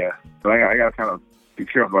bit. Yeah. But I gotta kind of be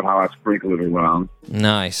careful about how I sprinkle it around.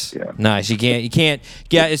 Nice. Yeah. Nice. You can't.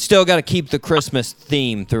 Yeah. It's still got to keep the Christmas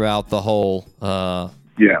theme throughout the whole. The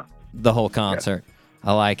whole concert. Yeah.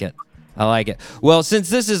 I like it. Well, since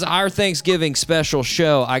this is our Thanksgiving special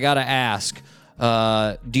show, I gotta ask: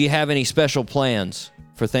 do you have any special plans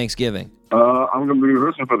for Thanksgiving? I'm gonna be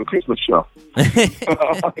rehearsing for the Christmas show.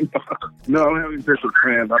 No, I don't have any special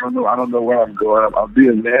plans. I don't know where I'm going. I'll be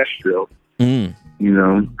in Nashville. you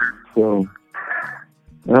know. So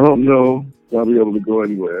I don't know if I'll be able to go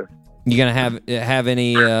anywhere. You gonna have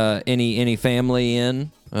any family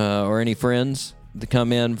in or any friends to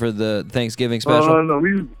come in for the Thanksgiving special? No,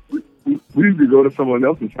 we usually go to someone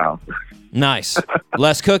else's house. Nice,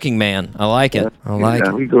 less cooking, man. I like it. I like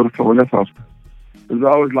it. We go to someone else's house. There's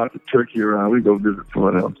always lots of turkey around. We go visit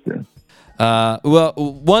someone else. Yeah. Well,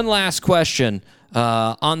 one last question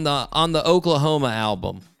on the Oklahoma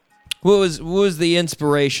album. What was the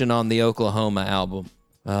inspiration on the Oklahoma album?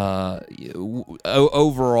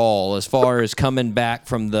 Overall, as far as coming back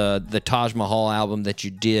from the Taj Mahal album that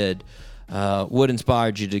you did, what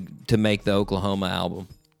inspired you to make the Oklahoma album?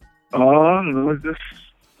 I don't know. It's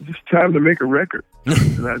just time to make a record.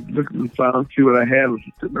 And I looked and found, see what I had was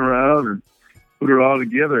sitting around and put it all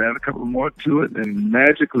together, add a couple more to it, and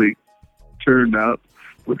magically turned out,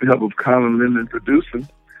 with the help of Colin Linden producing,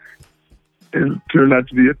 and turned out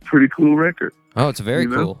to be a pretty cool record. Oh, it's a very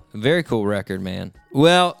cool record, man.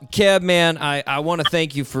 Well, Keb, man, I want to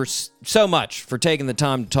thank you for so much for taking the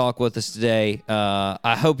time to talk with us today.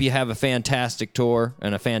 I hope you have a fantastic tour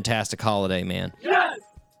and a fantastic holiday, man. Yes!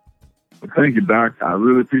 Well, thank you, Doc. I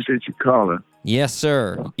really appreciate you calling. Yes,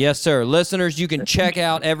 sir. Yes, sir. Listeners, you can check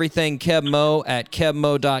out everything Keb Mo at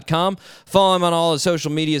KebMo.com. Follow him on all his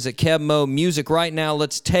social medias at Keb Mo Music. Right now,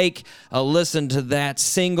 let's take a listen to that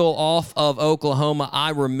single off of Oklahoma,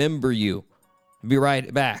 I Remember You. Be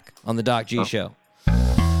right back on the Doc G Show.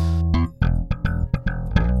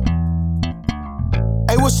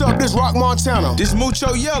 Hey, what's up? This Rock Montana. This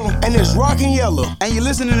Mucho Yellow. And this Rockin' Yellow. And you're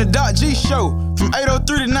listening to Doc G Show from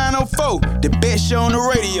 803 to 904. The best show on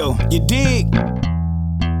the radio. You dig?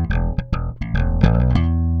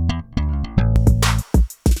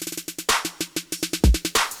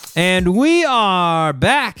 And we are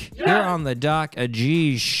back here on the Doc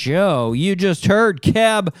G Show. You just heard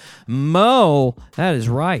Keb Mo. That is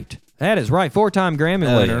right. That is right. 4-time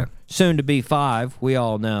Grammy winner. Yeah. Soon to be 5. We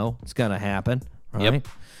all know it's going to happen. Right? Yep.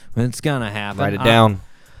 It's going to happen. Write it down.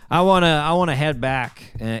 I wanna head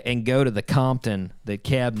back and go to the Compton that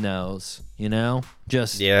Keb knows, you know?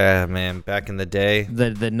 Yeah, man, back in the day.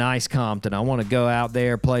 The nice Compton. I want to go out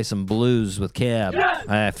there, play some blues with Keb. Yes!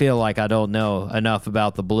 I feel like I don't know enough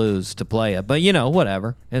about the blues to play it, but you know,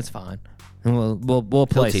 whatever. It's fine. We'll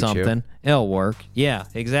play something. It'll work. Yeah,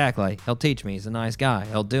 exactly. He'll teach me. He's a nice guy.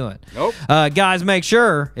 He'll do it. Nope. Guys, make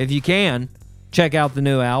sure, if you can, check out the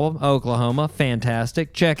new album, Oklahoma.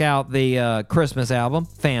 Fantastic. Check out the Christmas album.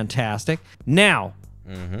 Fantastic. Now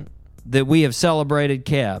that we have celebrated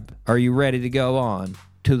Keb, are you ready to go on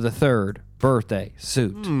to the 3rd birthday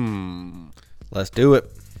suit? Let's do it.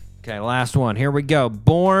 Okay, last one. Here we go.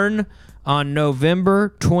 Born on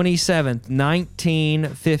November 27th,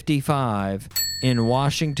 1955 in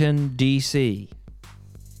Washington, D.C.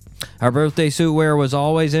 Our birthday suit wearer was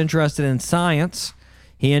always interested in science.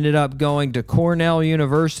 He ended up going to Cornell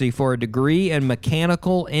University for a degree in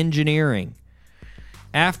mechanical engineering.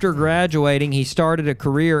 After graduating, he started a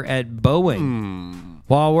career at Boeing.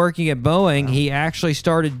 While working at Boeing, he actually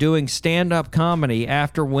started doing stand-up comedy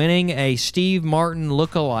after winning a Steve Martin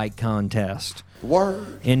lookalike contest.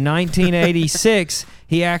 Word. In 1986,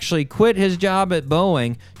 he actually quit his job at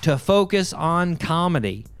Boeing to focus on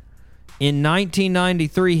comedy. In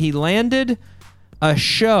 1993, he landed a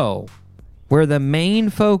show where the main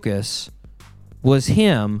focus was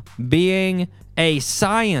him being a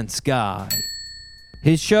science guy.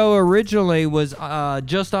 His show originally was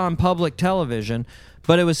just on public television,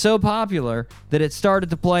 but it was so popular that it started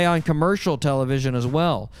to play on commercial television as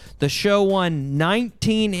well. The show won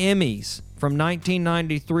 19 Emmys from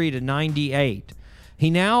 1993 to 98. He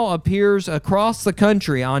now appears across the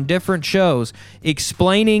country on different shows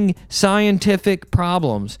explaining scientific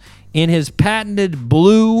problems in his patented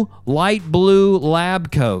light blue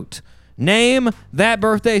lab coat. Name that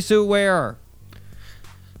birthday suit wearer.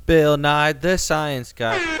 Bill Nye, the science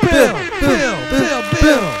guy. Bill.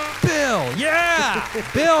 Yeah.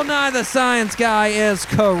 Bill Nye, the science guy is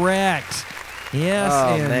correct.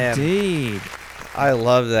 Yes, indeed. Man. I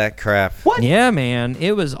love that crap. What? Yeah, man.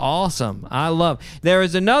 It was awesome. There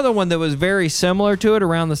was another one that was very similar to it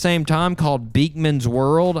around the same time called Beekman's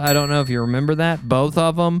World. I don't know if you remember that. Both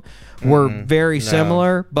of them were very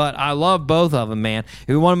similar, but I love both of them, man.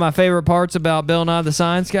 One of my favorite parts about Bill Nye the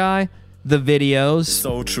Science Guy, the videos.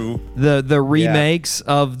 So true. The remakes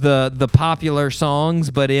of the popular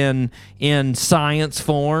songs, but in science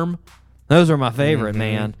form. Those are my favorite,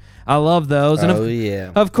 man. I love those. And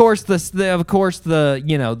of course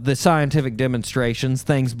the scientific demonstrations,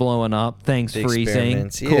 things blowing up, things freezing,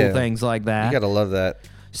 cool things like that. You gotta love that.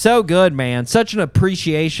 So good, man. Such an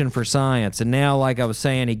appreciation for science. And now, like I was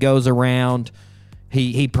saying, he goes around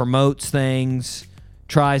He promotes things,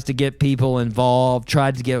 tries to get people involved,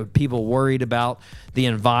 tried to get people worried about the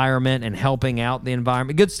environment and helping out the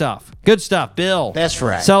environment. Good stuff. Good stuff, Bill. That's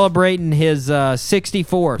right. Celebrating his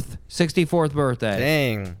 64th birthday.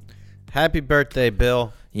 Dang. Happy birthday,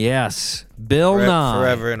 Bill. Yes. Bill Nye.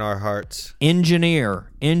 Forever in our hearts. Engineer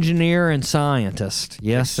and scientist.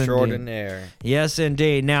 Yes, Extraordinaire. indeed. Yes,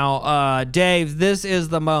 indeed. Now, Dave, this is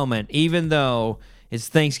the moment, even though it's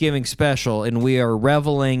Thanksgiving special and we are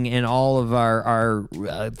reveling in all of our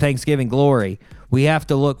Thanksgiving glory, we have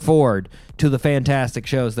to look forward to the fantastic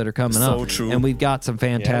shows that are coming up. So true. And we've got some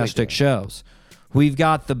fantastic shows. We've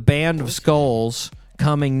got the Band of Skulls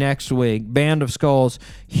coming next week. Band of Skulls,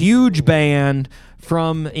 huge band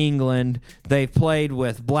from England. They've played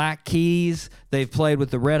with Black Keys. They've played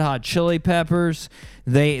with the Red Hot Chili Peppers.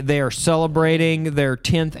 They are celebrating their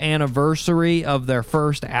 10th anniversary of their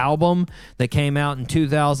first album that came out in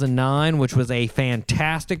 2009, which was a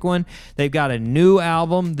fantastic one. They've got a new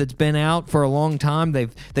album that's been out for a long time.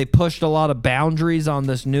 They pushed a lot of boundaries on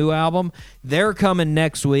this new album. They're coming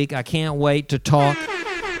next week. I can't wait to talk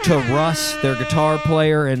to Russ, their guitar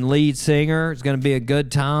player and lead singer. It's going to be a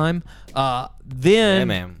good time.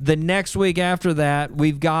 Then the next week after that,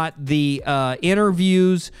 we've got the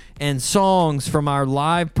interviews and songs from our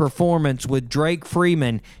live performance with Drake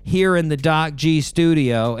Freeman here in the Doc G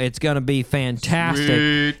studio. It's going to be fantastic.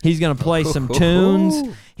 Sweet. He's going to play some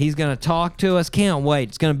tunes. He's going to talk to us. Can't wait.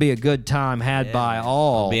 It's going to be a good time had by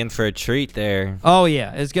all. I'll be in for a treat there. Oh,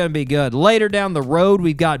 yeah. It's going to be good. Later down the road,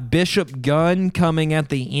 we've got Bishop Gunn coming at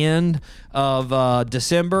the end of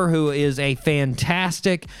December, who is a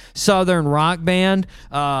fantastic Southern rock band.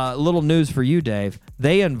 Little news for you, Dave.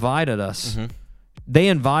 They invited us. Mm-hmm. They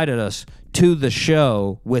invited us to the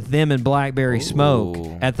show with them and Blackberry Smoke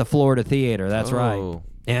at the Florida Theater. That's right.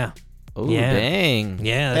 Yeah. Oh, yeah. Dang.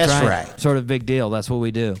 Yeah, that's right. Sort of big deal. That's what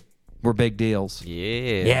we do. We're big deals.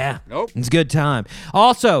 Yeah. Yeah. Nope. It's a good time.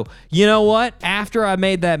 Also, you know what? After I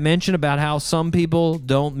made that mention about how some people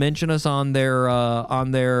don't mention us on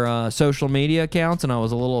their social media accounts, and I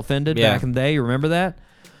was a little offended back in the day. You remember that?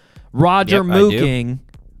 Roger Mooking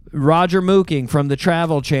from the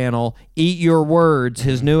Travel Channel, Eat Your Words,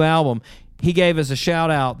 his new album. He gave us a shout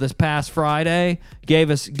out this past Friday. Gave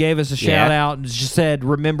us a shout out and just said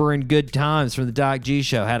remembering good times from the Doc G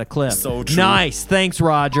show. Had a clip. So true. Nice. Thanks,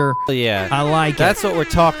 Roger. Yeah. I like That's what we're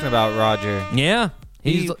talking about, Roger. Yeah.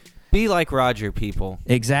 Be like Roger, people.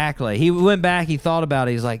 Exactly. He went back, he thought about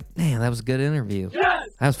it. He's like, man, that was a good interview. Yes!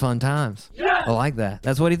 That was fun times. Yes! I like that.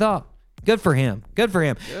 That's what he thought. Good for him. Good for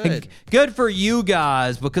him. Good for you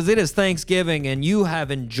guys, because it is Thanksgiving and you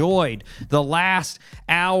have enjoyed the last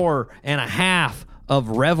hour and a half of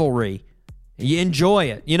revelry. You enjoy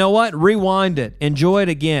it. You know what? Rewind it. Enjoy it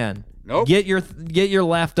again. Nope. Get your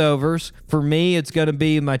leftovers. For me, it's going to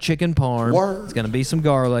be my chicken parm. Word. It's going to be some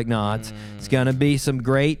garlic knots. It's going to be some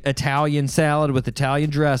great Italian salad with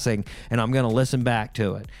Italian dressing, and I'm going to listen back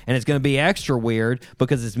to it. And it's going to be extra weird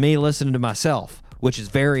because it's me listening to myself, which is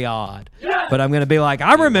very odd. Yes! But I'm going to be like,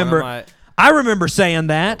 I remember saying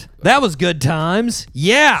that. That was good times.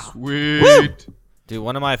 Yeah. Sweet. Woo! Dude,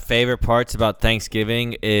 one of my favorite parts about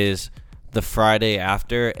Thanksgiving is the Friday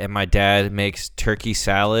after, and my dad makes turkey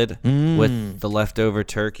salad with the leftover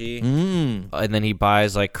turkey. And then he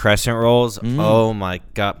buys like crescent rolls. Oh my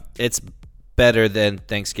God. It's better than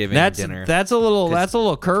Thanksgiving dinner. That's a little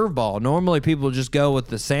curveball. Normally people just go with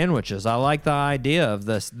the sandwiches. I like the idea of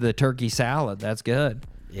the turkey salad. That's good.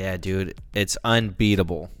 Yeah, dude, it's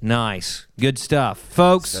unbeatable. Nice. Good stuff.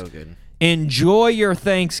 Folks, so good. Enjoy your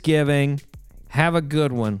Thanksgiving. Have a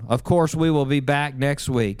good one. Of course, we will be back next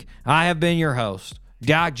week. I have been your host,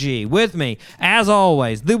 Doc G. With me, as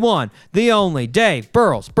always, the one, the only, Dave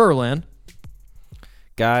Burles Berlin.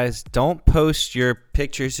 Guys, don't post your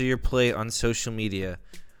pictures of your plate on social media.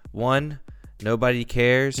 1, nobody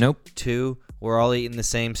cares. Nope. 2, we're all eating the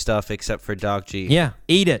same stuff except for Doc G. Yeah,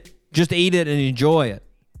 eat it. Just eat it and enjoy it.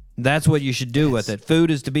 That's what you should do with it.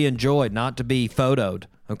 Food is to be enjoyed, not to be photoed,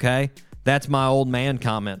 okay? That's my old man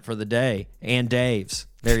comment for the day, and Dave's.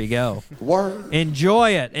 There you go. Word.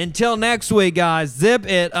 Enjoy it. Until next week, guys, zip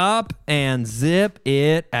it up and zip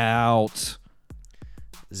it out.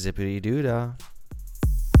 Zippity-doo-dah.